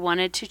 I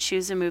wanted to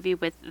choose a movie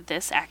with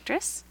this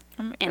actress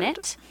in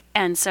it.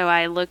 And so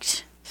I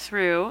looked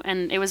through,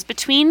 and it was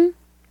between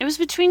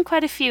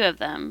quite a few of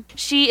them.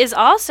 She is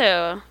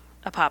also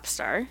a pop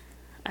star,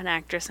 an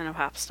actress and a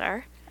pop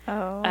star.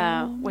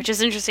 Oh. Which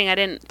is interesting. I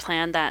didn't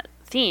plan that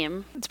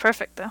theme. It's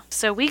perfect, though.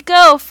 So we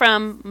go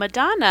from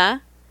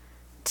Madonna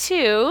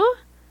to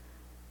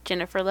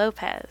Jennifer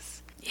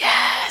Lopez.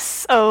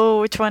 Yes!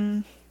 Oh, which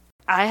one?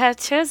 I have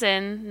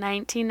chosen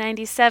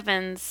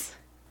 1997's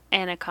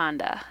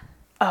Anaconda.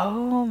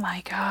 Oh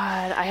my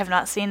god, I have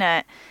not seen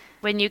it.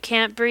 When you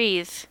can't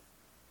breathe,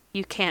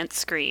 you can't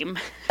scream.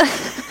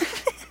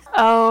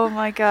 Oh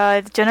my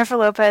god, Jennifer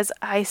Lopez,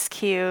 Ice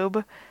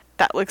Cube.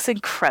 That looks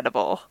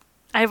incredible.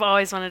 I've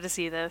always wanted to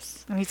see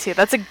this. Me too.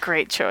 That's a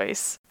great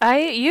choice.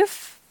 You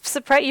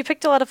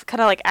picked a lot of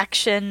kind of like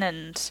action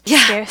and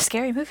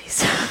scary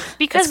movies.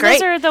 Because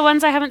those are the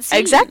ones I haven't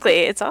seen. Exactly.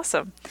 It's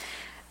awesome.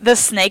 The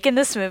snake in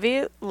this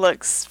movie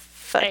looks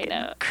fucking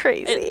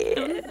crazy.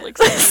 It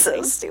looks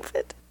so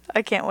stupid.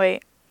 I can't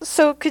wait.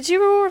 So could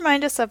you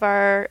remind us of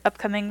our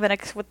upcoming,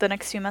 what the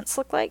next few months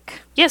look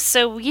like? Yes,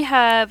 so we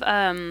have,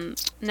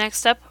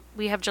 next up,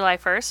 we have July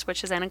 1st,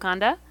 which is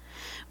Anaconda.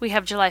 We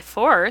have July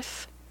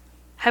 4th.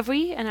 Have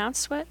we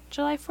announced what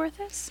July 4th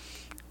is?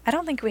 I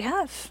don't think we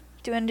have.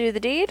 Do you want to do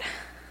the deed?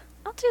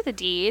 I'll do the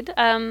deed.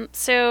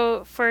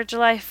 So for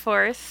July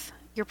 4th,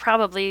 you're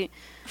probably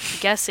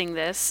guessing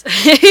this.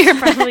 You're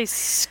probably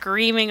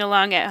screaming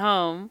along at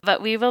home.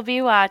 But we will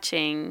be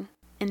watching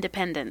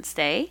Independence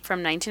Day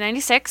from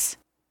 1996,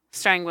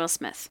 starring Will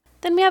Smith.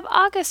 Then we have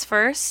August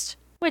 1st,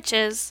 which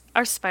is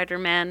our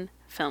Spider-Man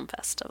Film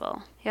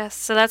Festival. Yes,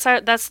 so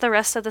that's the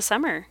rest of the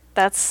summer.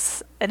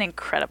 That's an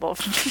incredible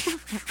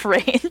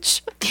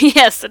range.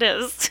 Yes, it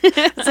is.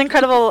 It's an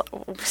incredible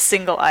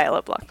single aisle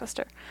at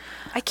Blockbuster.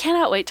 I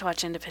cannot wait to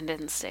watch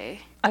Independence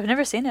Day. I've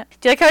never seen it.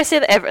 Do you like how I say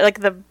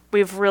that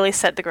we've really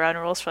set the ground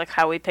rules for like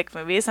how we pick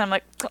movies? And I'm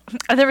like,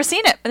 I've never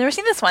seen it. I've never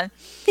seen this one.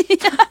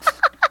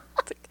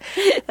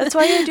 That's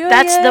why you're doing it.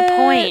 That's the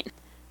point.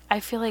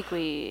 I feel like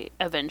we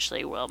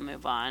eventually will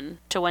move on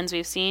to ones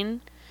we've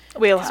seen.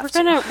 We'll have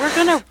we're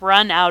gonna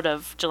run out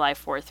of July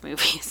 4th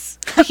movies.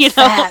 You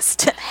know?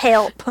 Fast.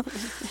 Help.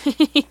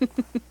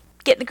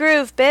 Get in the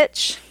groove,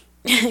 bitch.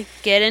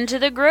 Get into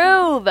the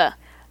groove.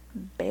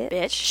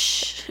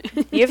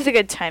 Bitch. You have the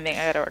good timing.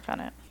 I gotta work on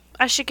it.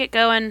 I should get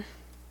going.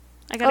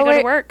 I gotta go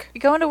to work.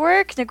 You're going to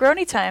work?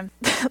 Negroni time.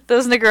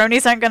 Those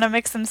Negronis aren't gonna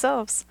mix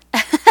themselves.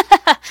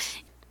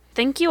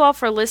 Thank you all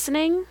for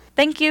listening.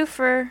 Thank you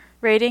for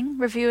rating,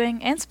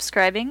 reviewing, and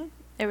subscribing.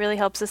 It really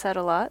helps us out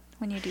a lot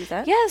when you do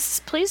that.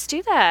 Yes, please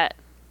do that.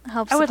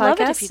 Helps I would the love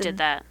it podcast, if you did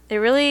that. It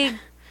really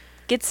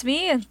gets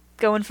me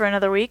going for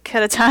another week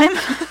at a time.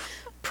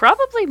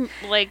 Probably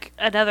like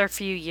another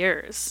few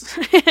years.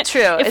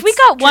 True. If we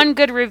got one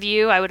good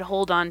review, I would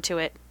hold on to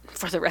it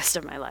for the rest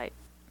of my life.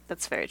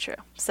 That's very true.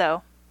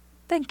 So,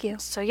 thank you.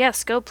 So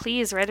yes, go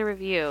please write a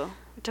review.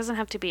 It doesn't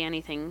have to be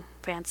anything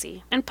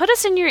fancy. And put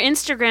us in your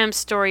Instagram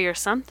story or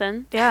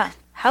something. Yeah.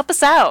 Help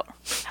us out.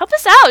 Help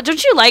us out.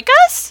 Don't you like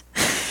us?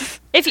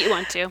 If you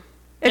want to.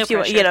 If no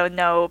pressure.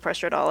 No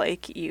pressure at all.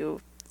 Like,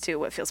 you do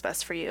what feels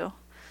best for you.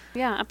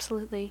 Yeah,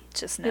 absolutely.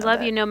 Just know we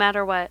love you no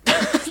matter what.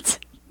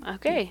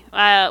 Okay.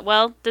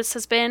 Well, this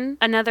has been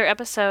another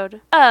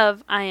episode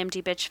of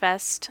IMD Bitch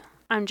Fest.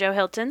 I'm Joe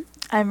Hilton.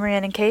 I'm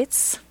Rhiannon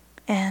Cates.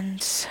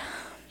 And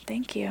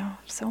thank you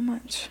so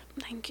much.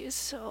 Thank you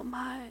so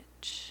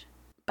much.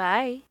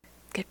 Bye.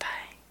 Goodbye.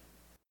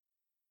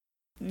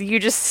 You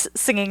just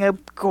singing a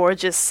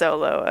gorgeous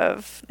solo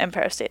of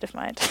Empire State of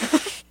Mind.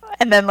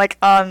 And then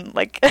on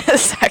a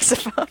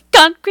saxophone.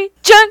 Concrete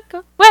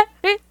jungle where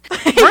it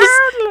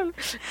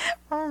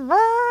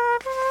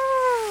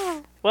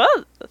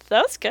Well,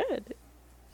 that was good.